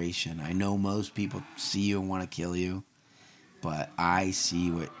inspiration. I know most people see you and want to kill you, but I see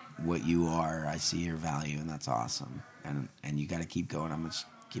what you are. I see your value, and that's awesome. And you got to keep going. I'm going to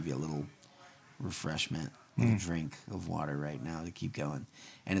give you a little refreshment, a little drink of water right now to keep going.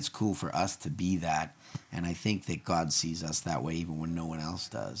 And it's cool for us to be that. And I think that God sees us that way even when no one else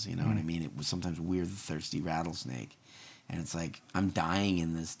does. You know what I mean? It was sometimes we're the thirsty rattlesnake. And it's like, I'm dying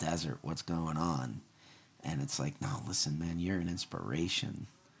in this desert. What's going on? And it's like, no, listen, man, you're an inspiration.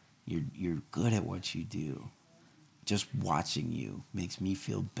 You're good at what you do. Just watching you makes me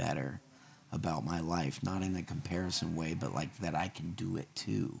feel better about my life. Not in a comparison way, but like that I can do it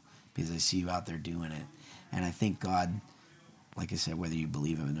too. Because I see you out there doing it. And I think God, like I said, whether you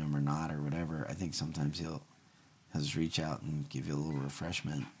believe in him or not or whatever, I think sometimes he'll just reach out and give you a little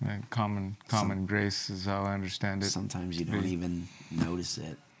refreshment. Right. Common grace is how I understand it. Sometimes you don't even notice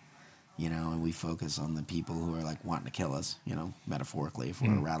it, you know, and we focus on the people who are like wanting to kill us, you know, metaphorically if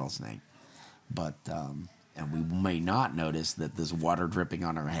we're a rattlesnake. But, and we may not notice that this water dripping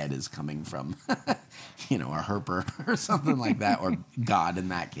on our head is coming from, you know, a herper or something like that, or God in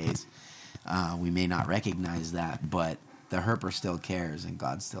that case. We may not recognize that, but the herper still cares and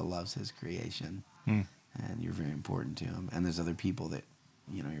God still loves his creation. And you're very important to him. And there's other people that,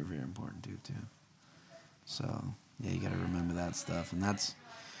 you know, you're very important to, too. So, yeah, you got to remember that stuff. And that's,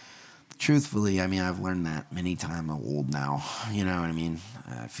 truthfully, I mean, I've learned that many times. I'm old now. You know what I mean?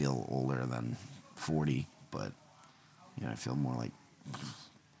 I feel older than 40, but, you know, I feel more like,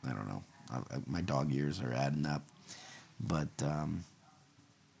 I don't know. My dog years are adding up. But,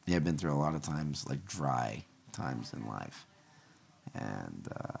 yeah, I've been through a lot of times, like dry times in life. And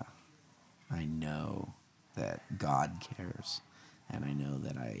I know that God cares, and I know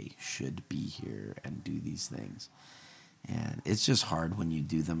that I should be here and do these things. And it's just hard when you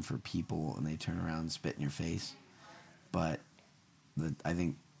do them for people and they turn around and spit in your face. But I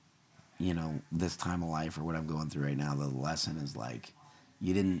think, you know, this time of life or what I'm going through right now, the lesson is like,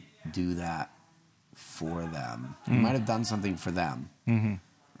 you didn't do that for them. You might have done something for them,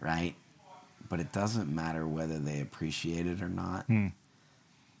 right? But it doesn't matter whether they appreciate it or not,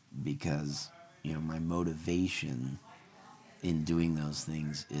 because, you know, my motivation in doing those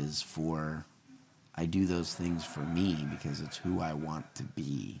things is I do those things for me because it's who I want to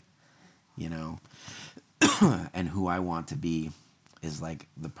be, you know? And who I want to be is like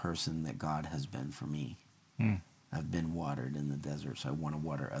the person that God has been for me. I've been watered in the desert, so I want to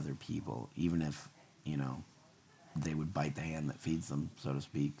water other people, even if, you know, they would bite the hand that feeds them, so to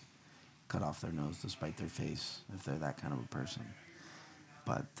speak, cut off their nose to spite their face, if they're that kind of a person.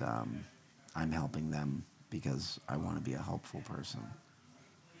 But I'm helping them because I want to be a helpful person,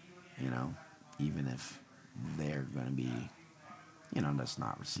 you know, even if they're going to be, you know, just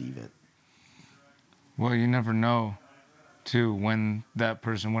not receive it. Well, you never know, too, when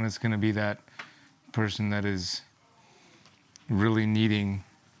it's going to be that person that is really needing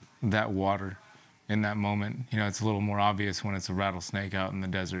that water in that moment. You know, it's a little more obvious when it's a rattlesnake out in the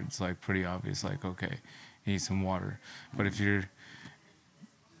desert. It's like pretty obvious, like, okay, you need some water. But if you're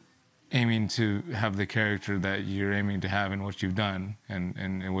aiming to have the character that you're aiming to have in what you've done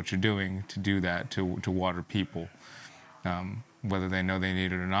and what you're doing to do that, to water people, whether they know they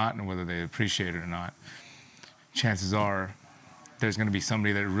need it or not and whether they appreciate it or not, chances are there's going to be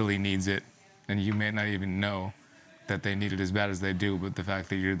somebody that really needs it, and you may not even know that they need it as bad as they do, but the fact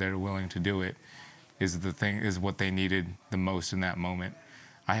that you're there willing to do it is what they needed the most in that moment.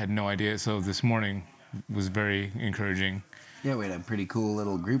 I had no idea, so this morning was very encouraging. Yeah, we had a pretty cool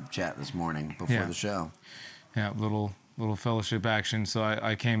little group chat this morning before the show. Yeah, little fellowship action. So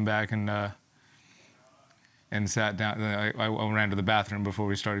I came back and sat down. I ran to the bathroom before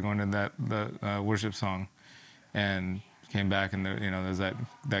we started going to the worship song, and came back, and there's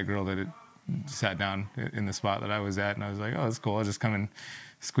that girl that sat down in the spot that I was at, and I was like, oh, that's cool. I'll just come and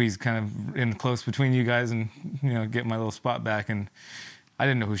squeeze kind of in close between you guys and get my little spot back. And I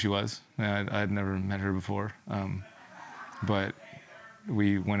didn't know who she was. I'd never met her before, but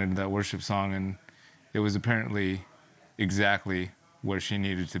we went into that worship song, and it was apparently exactly where she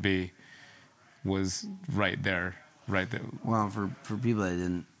needed to be. Was right there. Well, for people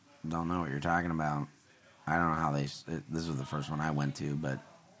that don't know what you're talking about, I don't know how this was the first one I went to, but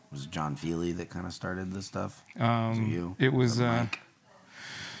was it John Feely that kind of started this stuff? Was it you? It was. Mike?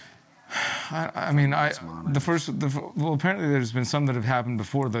 Well, apparently there's been some that have happened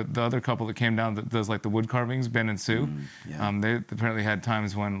before. The other couple that came down that does like the wood carvings, Ben and Sue. Yeah. They apparently had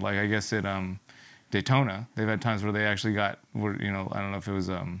times when, like, I guess at Daytona, they've had times where they actually I don't know if it was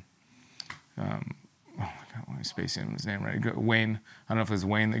oh my God, I'm spacing his name right. Wayne. I don't know if it was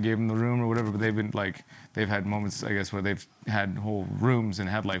Wayne that gave him the room or whatever, but they've had moments, I guess, where they've had whole rooms and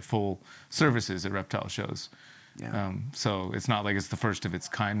had like full services at reptile shows. Yeah. So it's not like it's the first of its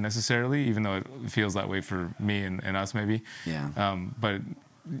kind necessarily, even though it feels that way for me and us maybe. Yeah. But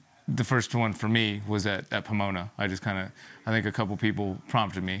the first one for me was at Pomona. I think a couple people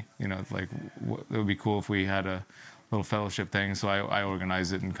prompted me, like it would be cool if we had a little fellowship thing. So I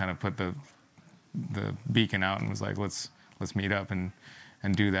organized it and kind of put the beacon out and was like, let's meet up and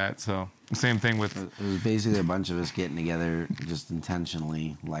do that. So same thing with. It was basically a bunch of us getting together just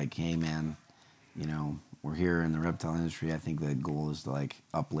intentionally, like, hey man, we're here in the reptile industry. I think the goal is to like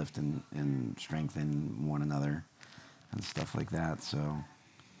uplift and strengthen one another and stuff like that. So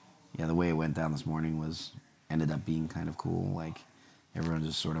yeah, the way it went down this morning ended up being kind of cool. Like everyone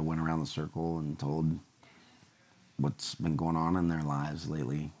just sort of went around the circle and told what's been going on in their lives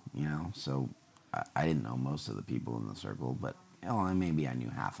lately, So I didn't know most of the people in the circle, but maybe I knew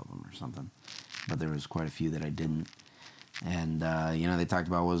half of them or something. But there was quite a few that I didn't. And, they talked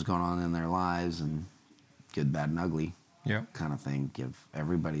about what was going on in their lives and good, bad, and ugly kind of thing. Give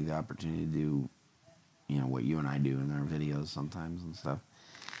everybody the opportunity to do, what you and I do in our videos sometimes and stuff.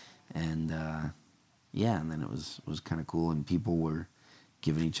 And, and then it was kind of cool. And people were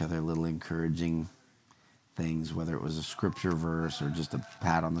giving each other little encouraging things, whether it was a scripture verse or just a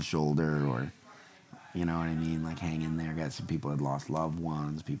pat on the shoulder or, you know what I mean? Like, hang in there. Got some people had lost loved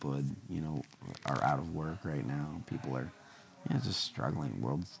ones. People had, are out of work right now. People are, just struggling. The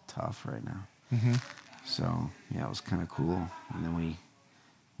world's tough right now. Mm-hmm. So, it was kind of cool. And then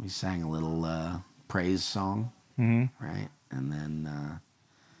we sang a little praise song, right? And then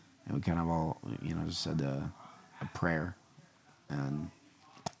we kind of all, just said a prayer and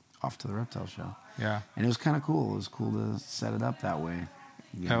off to the reptile show. Yeah. And it was kind of cool. It was cool to set it up that way.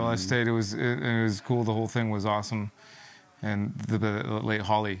 I stayed. It was cool. The whole thing was awesome. And the late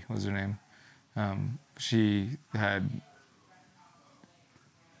Holly was her name. She had.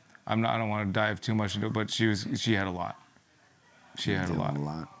 I don't want to dive too much into it, but she had a lot. She had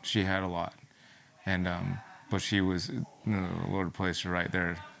a lot. And but she was the Lord placed her right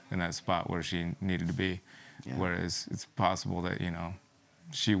there in that spot where she needed to be. Yeah. Whereas it's possible that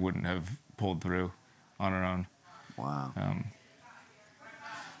she wouldn't have pulled through on her own. Wow.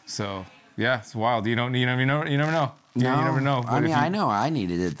 So yeah, it's wild. You never know. No, you never know. I know I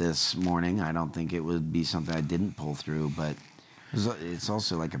needed it this morning. I don't think it would be something I didn't pull through, but it's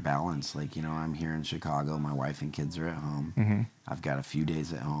also like a balance. Like, I'm here in Chicago. My wife and kids are at home. Mm-hmm. I've got a few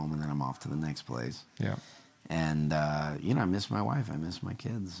days at home, and then I'm off to the next place. Yeah. And, I miss my wife. I miss my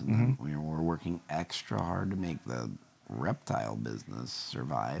kids. And we're working extra hard to make the reptile business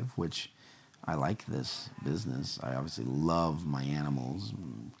survive, which I like this business. I obviously love my animals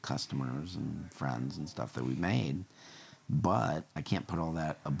and customers and friends and stuff that we've made, but I can't put all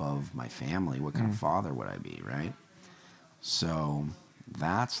that above my family. What kind of father would I be, right? So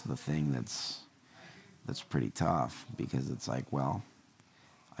that's the thing that's pretty tough, because it's like, well,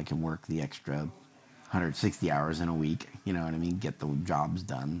 I can work the extra 160 hours in a week, you know what I mean? Get the jobs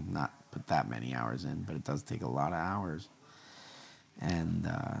done, not put that many hours in, but it does take a lot of hours. And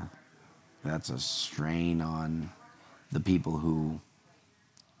that's a strain on the people who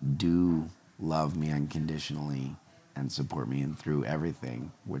do love me unconditionally and support me and through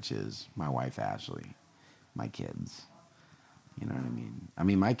everything, which is my wife, Ashley, my kids. You know what I mean? I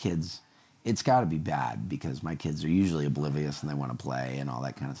mean, my kids, it's got to be bad because my kids are usually oblivious and they want to play and all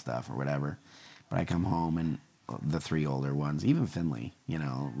that kind of stuff or whatever. But I come home and the three older ones, even Finley,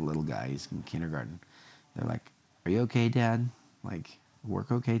 little guy, he's in kindergarten. They're like, "Are you okay, Dad? Like,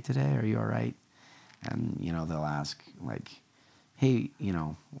 work okay today? Are you all right?" And, you know, they'll ask, like, hey, you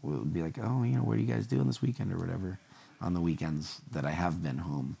know, we'll be like, oh, you know, what are you guys doing this weekend or whatever on the weekends that I have been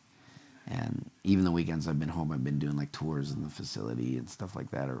home. And even the weekends I've been home, I've been doing, like, tours in the facility and stuff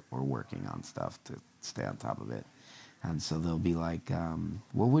like that, or working on stuff to stay on top of it. And so they'll be like,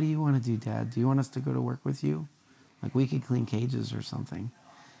 well, what do you want to do, Dad? Do you want us to go to work with you? Like, we could clean cages or something,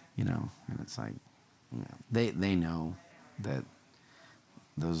 you know? And it's like, you know, they know that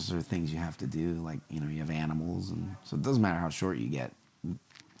those are things you have to do. Like, you know, you have animals, and so it doesn't matter how short you get.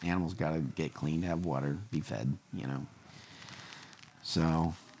 Animals got to get cleaned, have water, be fed, you know?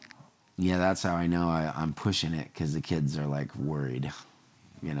 So, yeah, that's how I know I'm pushing it, because the kids are, like, worried,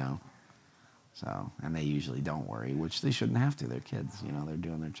 you know? So, and they usually don't worry, which they shouldn't have to. They're kids, you know, they're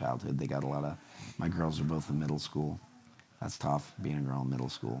doing their childhood. They got a lot of, my girls are both in middle school. That's tough, being a girl in middle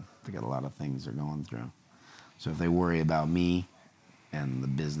school. They got a lot of things they're going through. So if they worry about me and the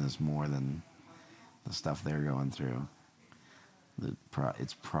business more than the stuff they're going through,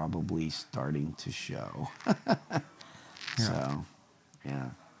 it's probably starting to show. So, yeah.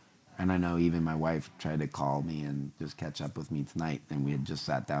 And I know even my wife tried to call me and just catch up with me tonight, and we had just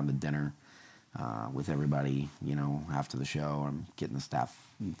sat down to dinner with everybody, you know, after the show. I'm getting the staff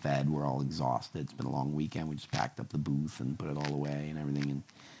fed. We're all exhausted. It's been a long weekend. We just packed up the booth and put it all away and everything. And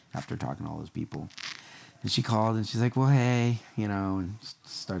after talking to all those people, and she called and she's like, well, hey, you know, and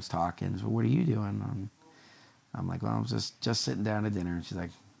starts talking. So what are you doing? I'm like, well, I'm just sitting down at dinner. And she's like,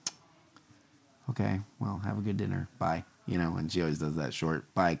 okay, well, have a good dinner. Bye. You know, and she always does that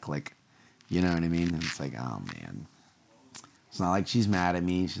short bye click. You know what I mean? And it's like, oh, man. It's not like she's mad at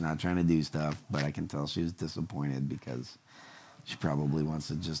me. She's not trying to do stuff, but I can tell she was disappointed because she probably wants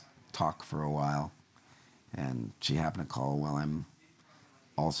to just talk for a while. And she happened to call while I'm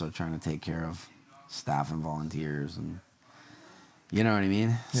also trying to take care of staff and volunteers, and you know what I mean?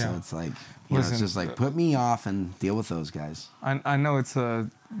 Yeah. So it's like, you know, it's just like, put me off and deal with those guys. I know it's a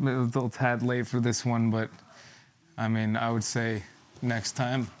little tad late for this one, but I mean, I would say next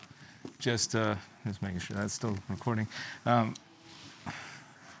time, just making sure that's still recording.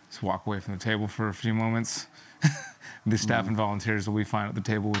 Just walk away from the table for a few moments. The staff and volunteers will be fine at the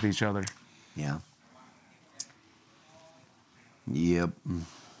table with each other. Yeah. Yep.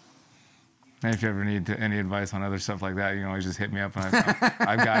 And if you ever need any advice on other stuff like that, you can always just hit me up, and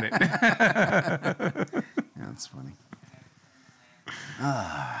I've got it. That's funny.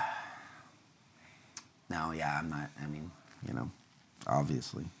 No, yeah, I'm not. I mean, you know,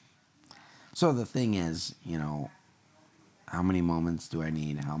 obviously. So the thing is, you know, how many moments do I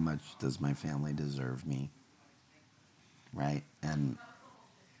need? How much does my family deserve me? Right? And,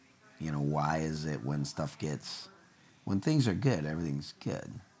 you know, why is it when things are good, everything's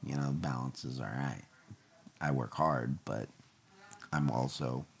good? You know, balance is all right. I work hard, but I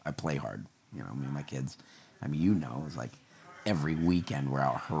play hard. You know, me and my kids, I mean, you know, it's like every weekend we're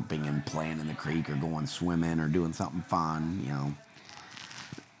out herping and playing in the creek or going swimming or doing something fun, you know.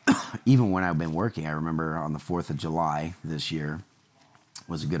 Even when I've been working, I remember on the 4th of July this year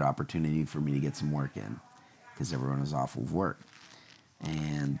was a good opportunity for me to get some work in because everyone was off of work.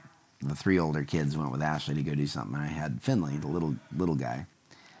 And the 3 older kids went with Ashley to go do something. And I had Finley, the little guy,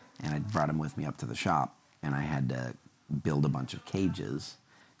 and I brought him with me up to the shop. And I had to build a bunch of cages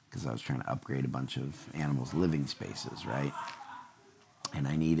because I was trying to upgrade a bunch of animals' living spaces, right? And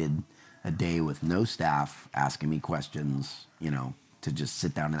I needed a day with no staff asking me questions, you know, to just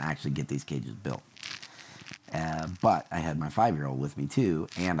sit down and actually get these cages built. But I had my 5-year-old with me too,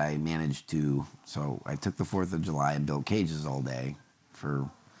 and I managed to, so I took the 4th of July and built cages all day for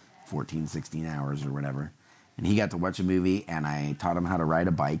 14, 16 hours or whatever. And he got to watch a movie, and I taught him how to ride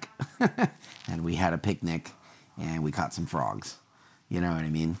a bike, and we had a picnic, and we caught some frogs. You know what I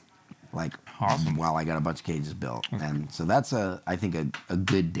mean? Like, awesome. While I got a bunch of cages built. And so that's, I think, a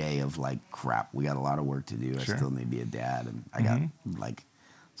good day of, like, crap, we got a lot of work to do. Sure. I still need to be a dad. And I got, like,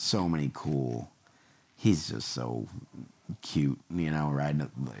 so many cool, he's just so cute, you know,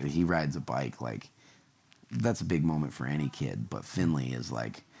 he rides a bike. Like, that's a big moment for any kid. But Finley is,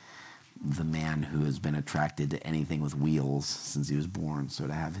 like, the man who has been attracted to anything with wheels since he was born. So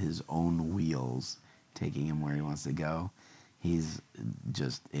to have his own wheels taking him where he wants to go, he's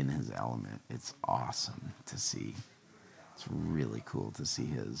just in his element. It's awesome to see. It's really cool to see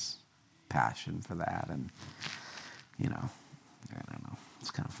his passion for that. And, you know, I don't know.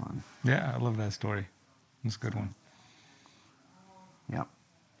 It's kind of fun. Yeah, I love that story. It's a good one. Yep.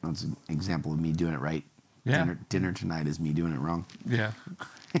 That's an example of me doing it right. Yeah. Dinner tonight is me doing it wrong. Yeah.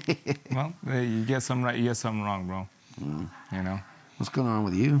 Well, you get some right, you get something wrong, bro. You know? What's going on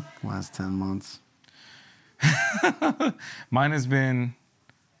with you last 10 months? Mine has been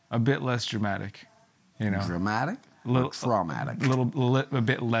a bit less dramatic. You know, Dramatic? Or traumatic? A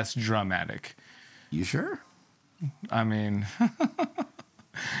bit less dramatic. You sure? I mean,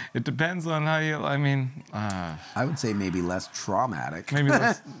 it depends on how you. I mean, I would say maybe less traumatic. Maybe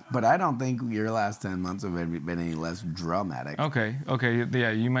less. But I don't think your last 10 months have been any less dramatic. Okay, yeah,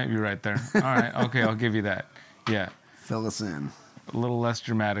 you might be right there. All right, okay, I'll give you that. Yeah, Fill us in. a little less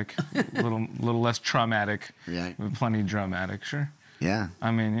dramatic, little less traumatic. Right. But plenty dramatic, sure. Yeah.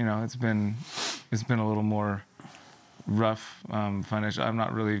 I mean, you know, it's been a little more rough financial. I'm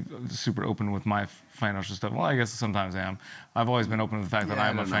not really super open with my financial stuff. Well, I guess sometimes I am. I've always been open with the fact that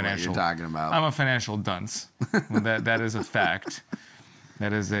I'm a financial. What you're talking about. I'm a financial dunce. that is a fact.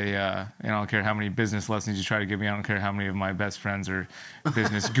 That is a. I don't care how many business lessons you try to give me. I don't care how many of my best friends are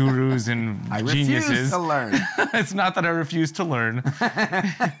business gurus and I geniuses. refuse to learn. It's not that I refuse to learn.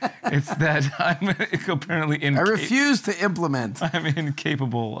 It's that I'm apparently I refuse to implement I'm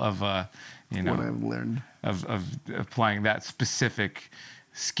incapable of, you know, what I've learned. of applying that specific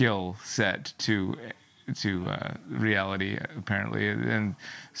skill set to reality, apparently. And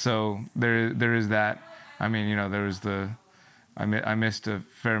so there is that. I mean, you know, there was I missed a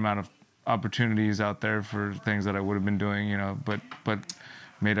fair amount of opportunities out there for things that I would have been doing, you know, but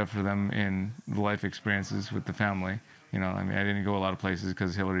made up for them in the life experiences with the family. You know, I mean, I didn't go a lot of places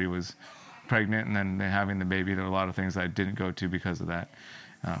because Hillary was pregnant, and then having the baby, there were a lot of things I didn't go to because of that.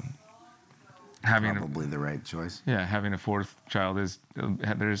 Probably the right choice. Yeah, having a fourth child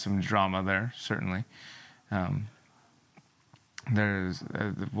there is some drama there, certainly. There is,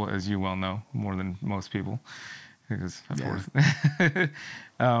 as you well know, more than most people, because a fourth.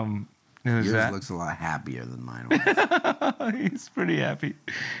 Yours that. looks a lot happier than mine was. He's pretty happy.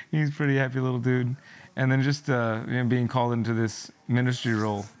 He's a pretty happy little dude. And then just you know, being called into this ministry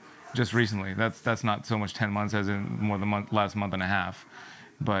role just recently. That's not so much 10 months as in more the last month and a half,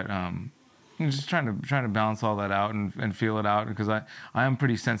 but just trying to balance all that out and feel it out, because I am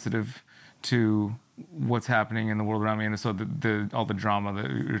pretty sensitive to what's happening in the world around me, and so all the drama that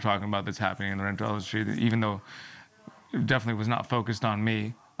you're talking about that's happening in the rental industry, even though it definitely was not focused on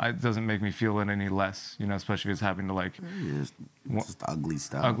me, it doesn't make me feel it any less, you know, especially if it's happening to like just ugly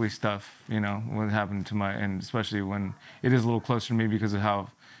stuff. Ugly stuff, you know, what happened to and especially when it is a little closer to me because of how,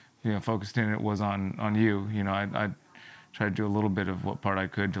 you know, focused in it was on you. You know, I tried to do a little bit of what part I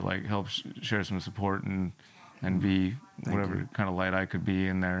could to like help share some support and be whatever kind of light I could be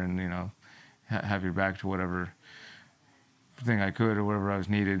in there, and, you know, have your back to whatever thing I could or whatever I was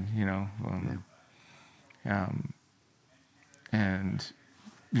needed, you know. And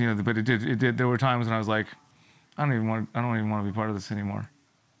you know, but it did. There were times when I was like, I don't even want to be part of this anymore,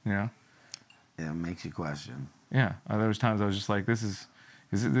 you know. Yeah, it makes you question. Yeah, there was times I was just like, this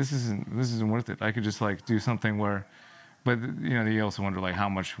isn't worth it. I could just like do something where, but you know, you also wonder like how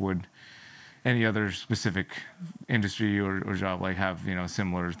much would any other specific industry or job like have, you know,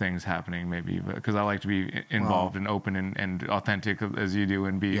 similar things happening maybe, because I like to be involved and open and authentic as you do,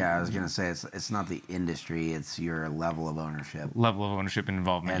 and be. Yeah, I was gonna say it's not the industry, it's your level of ownership. And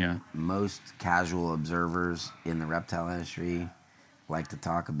involvement. And most casual observers in the reptile industry like to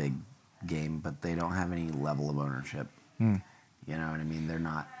talk a big game, but they don't have any level of ownership. You know what I mean? They're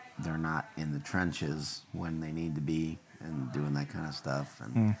not in the trenches when they need to be and doing that kind of stuff.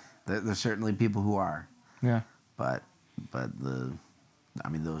 And there's certainly people who are. Yeah. But those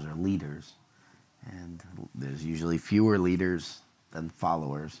are leaders, and there's usually fewer leaders than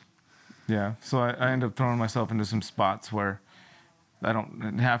followers. Yeah. So I end up throwing myself into some spots where I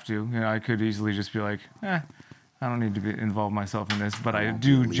don't have to. You know, I could easily just be like, I don't need to involve myself in this, but I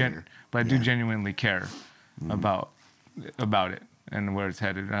do genuinely care about it and where it's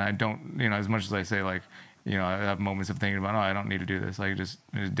headed. And I don't, you know, as much as I say like, you know, I have moments of thinking about, I don't need to do this. I can just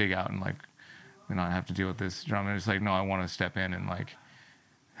dig out and like, you know, I have to deal with this drama. And it's like, no, I want to step in and like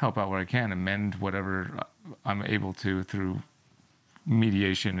help out where I can and mend whatever I'm able to through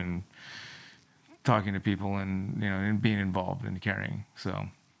mediation and talking to people and, you know, and being involved and caring. So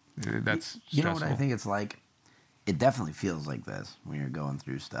that's you know what I think it's like? It definitely feels like this when you're going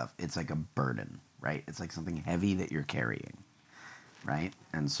through stuff. It's like a burden, right? It's like something heavy that you're carrying, right?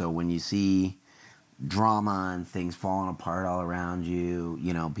 And so when you see drama and things falling apart all around you,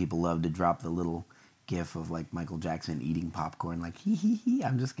 you know, people love to drop the little gif of like Michael Jackson eating popcorn, like hee,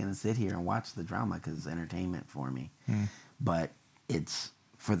 I'm just gonna sit here and watch the drama because it's entertainment for me. But it's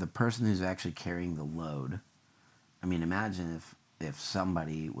for the person who's actually carrying the load. I mean, imagine if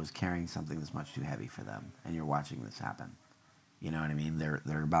somebody was carrying something that's much too heavy for them and you're watching this happen. You know what I mean?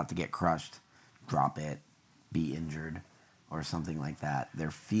 They're about to get crushed, drop it, be injured, or something like that. They're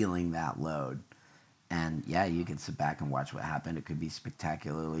feeling that load. And yeah, you could sit back and watch what happened. It could be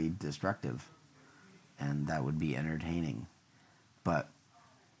spectacularly destructive. and that would be entertaining. But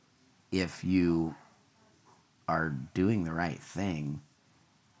if you are doing the right thing,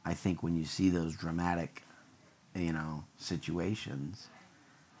 I think when you see those dramatic, situations,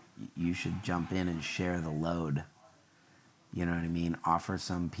 you should jump in and share the load. You know what I mean? Offer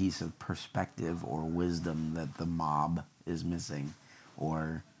some piece of perspective or wisdom that the mob is missing.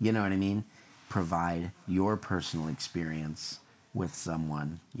 Or, you know what I mean? Provide your personal experience with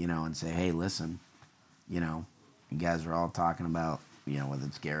someone, and say, hey, listen, you guys are all talking about, whether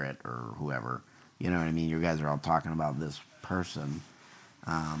it's Garrett or whoever, you know what I mean? You guys are all talking about this person.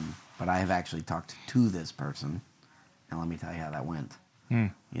 But I have actually talked to this person, and let me tell you how that went.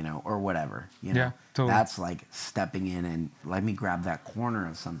 Or whatever. Yeah, totally. That's like stepping in and let me grab that corner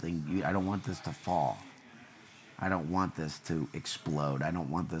of something. I don't want this to fall. I don't want this to explode. I don't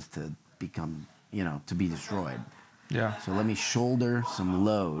want this to become, to be destroyed. Yeah. So let me shoulder some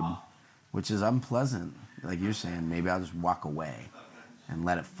load, which is unpleasant. Like you're saying, maybe I'll just walk away and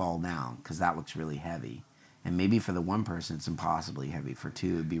let it fall down because that looks really heavy. And maybe for the one person, it's impossibly heavy. For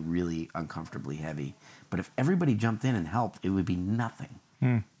two, it'd be really uncomfortably heavy. But if everybody jumped in and helped, it would be nothing.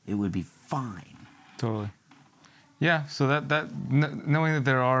 It would be fine. Totally. Yeah. So knowing that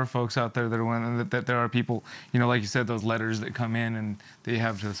there are folks out there that are that there are people, like you said, those letters that come in and that you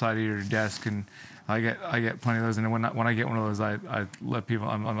have to the side of your desk, and I get plenty of those. And when I get one of those, I let people.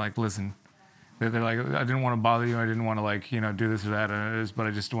 I'm like, listen. They're like, I didn't want to bother you. I didn't want to do this or that. But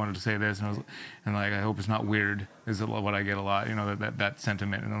I just wanted to say this, and I hope it's not weird. Is what I get a lot. That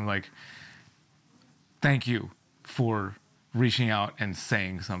sentiment, and I'm like, thank you for reaching out and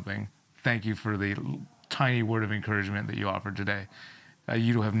saying something. Thank you for the tiny word of encouragement that you offered today.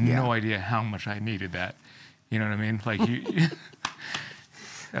 You have no idea how much I needed that. You know what I mean? Like you.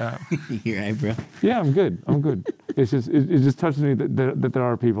 You're right, bro. Yeah, I'm good. It just touches me that there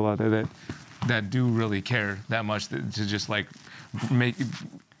are people out there that do really care that much to just like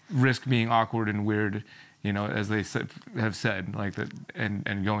risk being awkward and weird, as they have said, like that,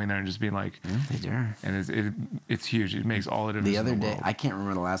 and going there and just being like, they do. And it's huge. It makes all the difference. The other in the day, world. I can't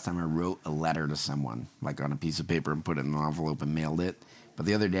remember the last time I wrote a letter to someone, like on a piece of paper and put it in an envelope and mailed it. But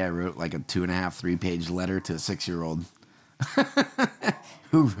the other day, I wrote like a 2.5, 3-page letter to a 6-year-old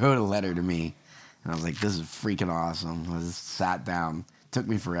who wrote a letter to me. And I was like, this is freaking awesome. I just sat down. Took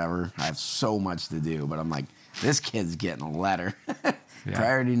me forever. I have so much to do, but I'm like, this kid's getting a letter.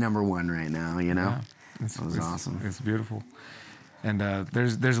 Priority number 1 right now, Yeah. It was awesome. It's beautiful. And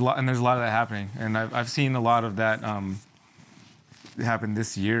there's a lot of that happening. And I've seen a lot of that happen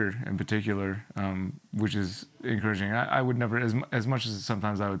this year in particular, which is encouraging. I would never, as much as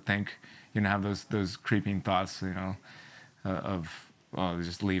sometimes I would think, have those creeping thoughts, of, oh,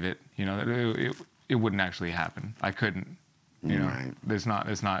 just leave it. It wouldn't actually happen. I couldn't. Right. It's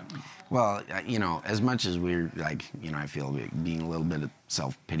not. Well, as much as we're like, I feel being a little bit of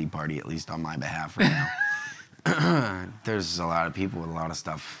self-pity party, at least on my behalf right now, there's a lot of people with a lot of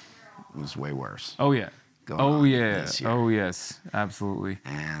stuff that's way worse. Oh, yeah. Oh, yeah. Oh, yes. Absolutely.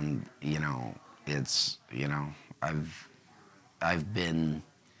 And, it's, I've been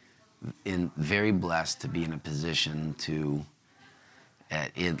very blessed to be in a position to,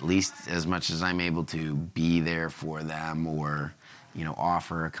 at least as much as I'm able to, be there for them or,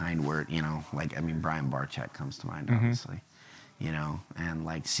 offer a kind word, Brian Barczyk comes to mind, obviously, and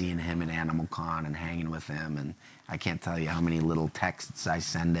like seeing him at Animal Con and hanging with him. And I can't tell you how many little texts I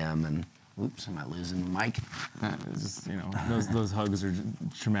send him and, oops, am I losing the mic? Just, those hugs are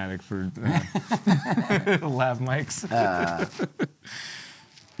traumatic for lav mics.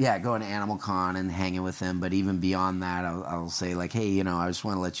 Yeah, going to Animal Con and hanging with them. But even beyond that, I'll say like, hey, I just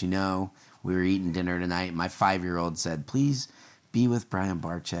want to let you know we were eating dinner tonight. My 5-year-old said, please be with Brian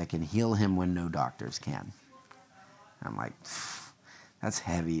Barczyk and heal him when no doctors can. I'm like, that's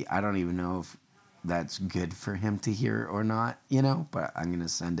heavy. I don't even know if that's good for him to hear or not, but I'm going to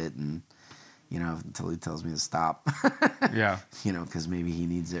send it and, until he tells me to stop. Yeah. Because maybe he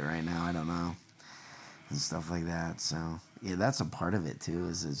needs it right now. I don't know. And stuff like that. So, yeah, that's a part of it, too,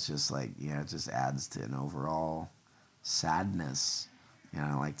 is it's just like, it just adds to an overall sadness.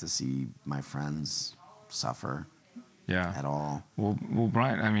 I like to see my friends suffer. Yeah. At all. Well,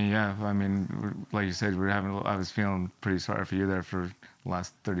 Brian, like you said, I was feeling pretty sorry for you there for the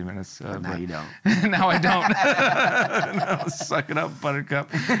last 30 minutes. But now you don't. Now I don't. No, suck it up, Buttercup.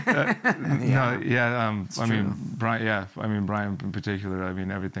 Brian in particular,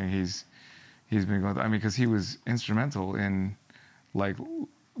 everything he's been going through. Because he was instrumental in, like,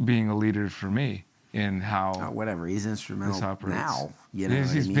 being a leader for me. in how whatever. He's instrumental this operates. now. You know Yeah,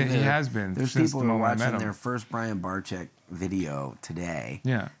 what I mean? he has been. There's since people the who are moment I met watching him. their first Brian Barczyk video today.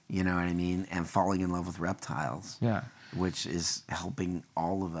 Yeah. You know what I mean? And falling in love with reptiles. Yeah. Which is helping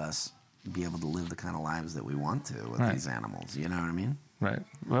all of us be able to live the kind of lives that we want to with Right. these animals. You know what I mean? Right.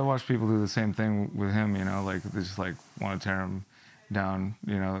 Well, I watch people do the same thing with him, you know, like they just like want to tear him down,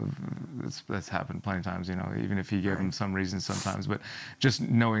 you know. That's happened plenty of times, you know, even if he gave him some reason sometimes. But just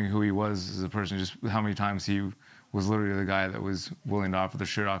knowing who he was as a person, just how many times he was literally the guy that was willing to offer the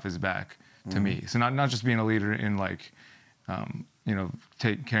shirt off his back to me. So not just being a leader in like, you know,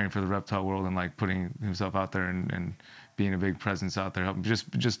 caring for the reptile world and like putting himself out there and being a big presence out there, helping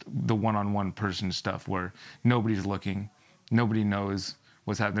just the one-on-one person stuff where nobody's looking, nobody knows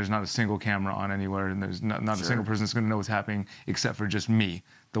what's happening. There's not a single camera on anywhere, and there's not a single person that's going to know what's happening except for just me,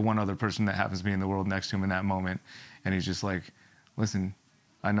 the one other person that happens to be in the world next to him in that moment. And he's just like, listen,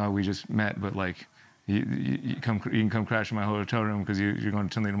 I know we just met, but like, you can come crash in my hotel room because you're going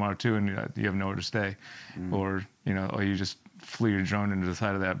to Tinley tomorrow too, and you have nowhere to stay, or you know, or you just flew your drone into the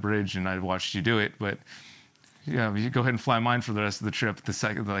side of that bridge, and I watched you do it, but. Yeah, you go ahead and fly mine for the rest of the trip. 2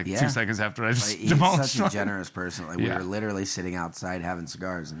 seconds after I just demolished. He's such a generous person. Like we were literally sitting outside having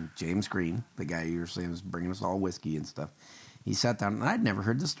cigars, and James Green, the guy you were saying was bringing us all whiskey and stuff, he sat down, and I'd never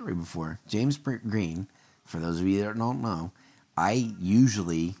heard this story before. James Green, for those of you that don't know, I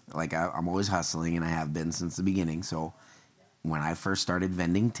usually I'm always hustling, and I have been since the beginning. So when I first started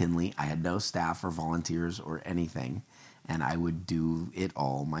vending Tinley, I had no staff or volunteers or anything, and I would do it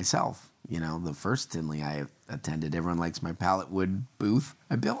all myself. You know, the first Tinley I attended, everyone likes my pallet wood booth.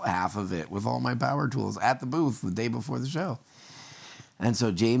 I built half of it with all my power tools at the booth the day before the show. And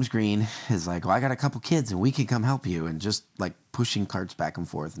so James Green is like, well, I got a couple kids and we can come help you. And just like pushing carts back and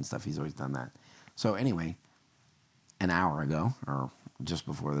forth and stuff. He's always done that. So anyway, an hour ago, or just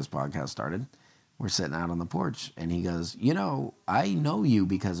before this podcast started, we're sitting out on the porch. And he goes, you know, I know you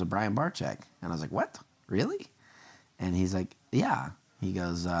because of Brian Barczyk. And I was like, what? Really? And he's like, yeah. He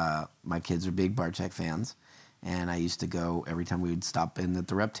goes, my kids are big Barczyk fans, and I used to go every time we would stop in at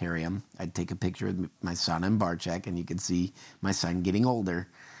the Reptarium. I'd take a picture of my son and Barczyk, and you could see my son getting older,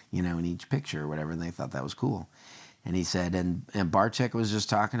 you know, in each picture or whatever, and they thought that was cool. And he said, and Barczyk was just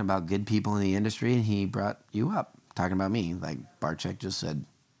talking about good people in the industry, and he brought you up, talking about me. Like, Barczyk just said,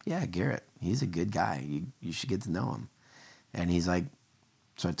 yeah, Garrett, he's a good guy. You should get to know him. And he's like,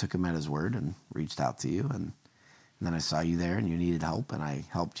 so I took him at his word and reached out to you, and then I saw you there and you needed help and I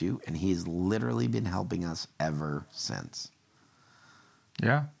helped you. And he's literally been helping us ever since.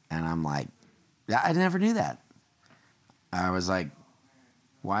 Yeah. And I'm like, yeah, I never knew that. I was like,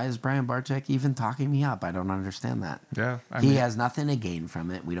 why is Brian Barczyk even talking me up? I don't understand that. Yeah. He has nothing to gain from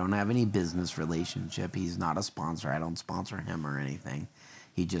it. We don't have any business relationship. He's not a sponsor. I don't sponsor him or anything.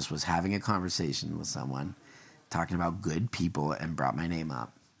 He just was having a conversation with someone, talking about good people, and brought my name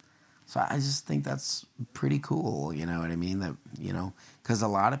up. So I just think that's pretty cool, you know what I mean? That, you know, because a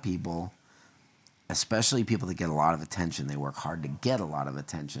lot of people, especially people that get a lot of attention, they work hard to get a lot of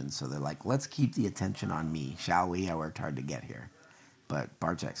attention. So they're like, let's keep the attention on me, shall we? I worked hard to get here. But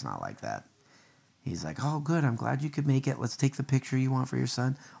Barczyk's not like that. He's like, oh, good, I'm glad you could make it. Let's take the picture you want for your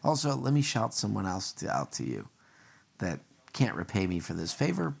son. Also, let me shout someone else out to you that can't repay me for this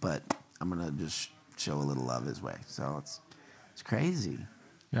favor, but I'm going to just show a little love his way. So it's crazy.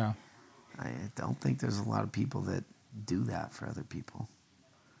 Yeah. I don't think there's a lot of people that do that for other people.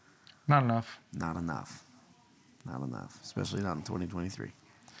 Not enough. Not enough. Not enough. Especially not in 2023.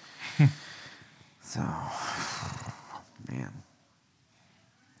 So, man.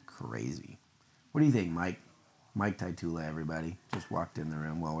 Crazy. What do you think, Mike? Mike Taitula, everybody. Just walked in the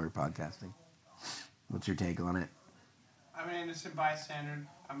room while we were podcasting. What's your take on it? I'm an innocent bystander.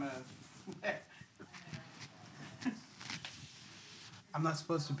 I'm not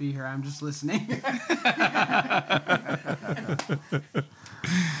supposed to be here. I'm just listening.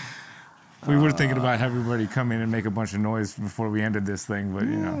 We were thinking about having everybody come in and make a bunch of noise before we ended this thing, but,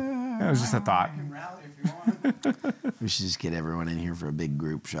 you know, it was just a thought. I can rally if you want. We should just get everyone in here for a big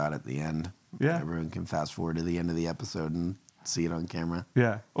group shot at the end. Yeah. Everyone can fast forward to the end of the episode and see it on camera.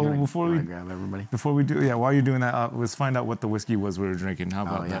 Yeah. Oh, before we grab everybody. Before we do, while you're doing that, let's find out what the whiskey was we were drinking. How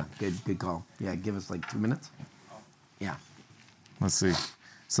about that? Good call. Yeah, give us like 2 minutes. Yeah. Let's see.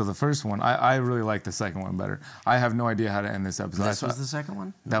 So the first one, I really like the second one better. I have no idea how to end this episode. This was the second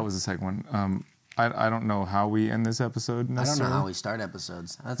one? That was the second one. I don't know how we end this episode necessarily. I don't know how we start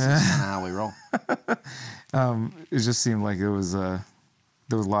episodes. That's just kind of how we roll. It just seemed like there was a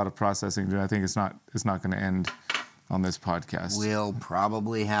lot of processing. I think it's not going to end on this podcast. We'll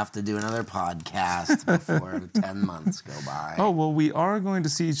probably have to do another podcast before 10 months go by. Oh, well, we are going to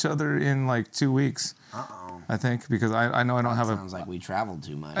see each other in like 2 weeks. Uh-oh. I think, because I know I don't have Sounds like we traveled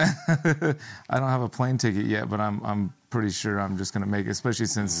too much. I don't have a plane ticket yet, but I'm pretty sure I'm just going to make it, especially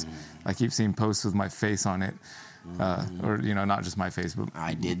since I keep seeing posts with my face on it. Or, not just my face, but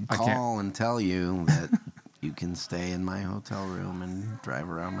I did call and tell you that you can stay in my hotel room and drive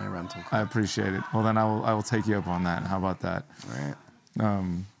around my rental car. I appreciate it. Well, then I will take you up on that. How about that? All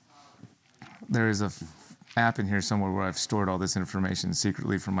right. There is a app in here somewhere where I've stored all this information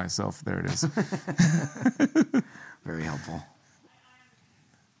secretly for myself. There it is. Very helpful.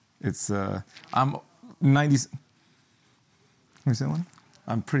 It's I'm 90. Let me see that one.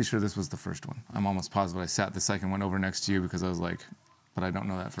 I'm pretty sure this was the first one. I'm almost positive I sat the second one over next to you because I was like, but I don't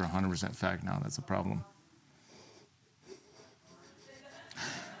know that for 100% fact now. That's a problem.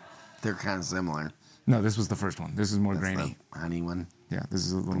 They're kind of similar. No, this was the first one. This is more That's grainy. the honey one. Yeah, this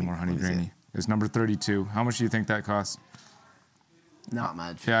is a little more honey what is it? grainy. It's number 32. How much do you think that costs? Not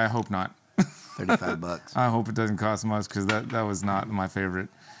much. Yeah, I hope not. $35. I hope it doesn't cost much because that was not my favorite.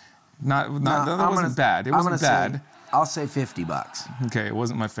 That I'm wasn't bad. It I'm wasn't gonna bad. I'll say $50. Okay, it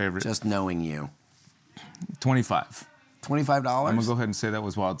wasn't my favorite. Just knowing you. 25. $25? I'm gonna go ahead and say that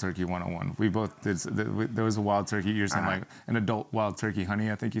was Wild Turkey 101. We both did. There was a Wild Turkey. You're saying like an adult Wild Turkey honey,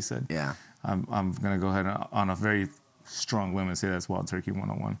 I think you said. Yeah. I'm gonna go ahead and, on a very strong limb and say that's Wild Turkey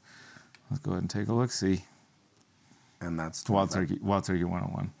 101. Let's go ahead and take a look. See. And that's Wild Turkey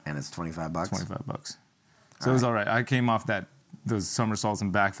 101. And it's $25. $25. So it was all right. I came off those somersaults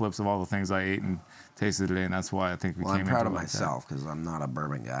and backflips of all the things I ate and tasted today, and that's why I think we Well, came I'm into proud it of like myself because I'm not a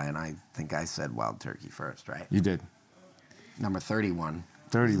bourbon guy, and I think I said Wild Turkey first, right? that. You did. Number 31.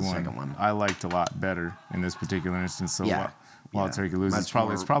 31. The second one. I liked a lot better in this particular instance. So Yeah. Wild Yeah. Turkey loses. Much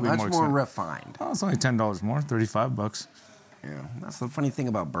It's probably much more more expensive. refined. Oh, it's only $10 more. $35. Yeah, that's the funny thing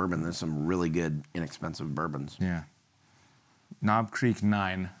about bourbon. There's some really good, inexpensive bourbons. Yeah. Knob Creek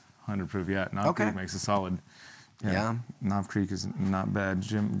 9, 100 proof. Yeah, Knob Okay. Creek makes a solid. Yeah. Knob Creek is not bad.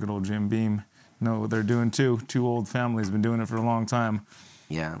 Good old Jim Beam know what they're doing too. Two old families been doing it for a long time.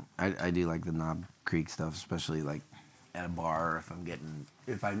 Yeah, I do like the Knob Creek stuff, especially like at a bar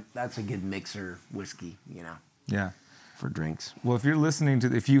that's a good mixer whiskey, Yeah. for drinks. Well, if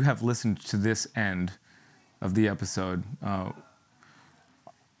you have listened to this end of the episode,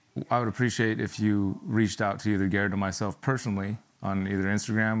 I would appreciate if you reached out to either Garrett or myself personally on either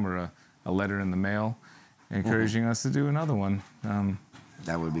Instagram or a letter in the mail, encouraging us to do another one.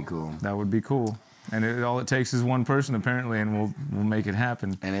 That would be cool. That would be cool. And all it takes is one person apparently, and we'll make it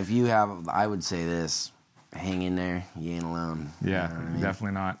happen. And if you have, I would say this: hang in there. You ain't alone. Yeah, You know what I mean?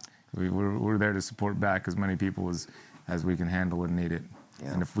 definitely not. We're there to support back as many people as we can handle and need it.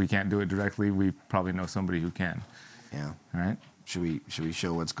 Yeah. And if we can't do it directly, we probably know somebody who can. Yeah. All right. Should we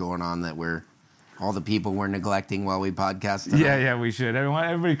show what's going on that all the people we're neglecting while we podcast tonight? Yeah, we should.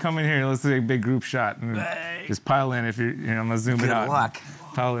 Everybody come in here. Let's take a big group shot and just pile in. If I'm gonna zoom Good it out. luck.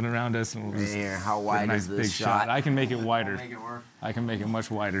 Pile in around us, and we'll Right just here. How get a wide nice is big this shot? I can make it wider. Make it work. I can make it much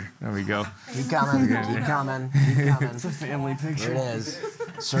wider. There we go. Keep coming. Keep coming. Keep coming. It's a family picture. Here it is.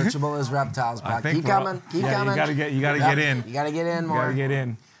 Searchable as reptiles. I think Keep we're all- coming. Keep yeah, coming. You gotta get in. You gotta get in You more. gotta get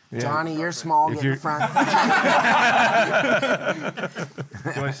in. Yeah. Johnny, you're small. If Get in you're- the front.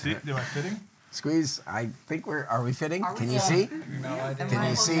 Am I fitting? Squeeze. I think are we fitting? Can you see? No, Can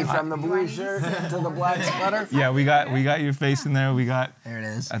you see from the blue shirt to the black sweater? Yeah, we got your face in there. We got. There it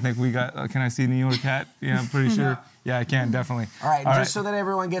is. I think we got. Can I see New York hat? Yeah, I'm pretty sure. Yeah, I can definitely. All right, just so that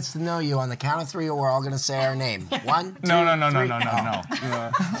everyone gets to know you, on the count of three, we're all going to say our name. 1, 2, No. 3.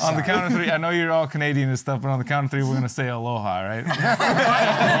 On the count of three, I know you're all Canadian and stuff, but on the count of three, we're gonna say aloha, right?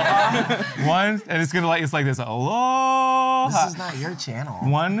 One, and it's like this. Aloha. This is not your channel.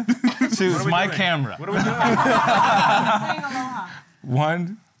 1, 2. It's my camera. What are we doing? Saying aloha.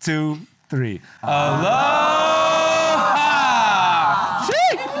 1, 2, 3. Aloha. Chee!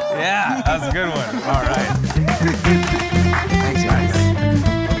 Yeah, that's a good one. All right. Thanks,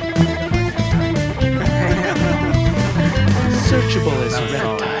 guys. Searchable as That was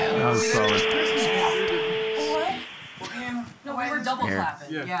solid. reptiles. That was solid. No, we were double Here.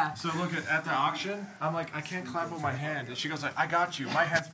 clapping. Yeah. So look at the auction. I'm like, I can't clap with my hand, and she goes like, I got you. My hand's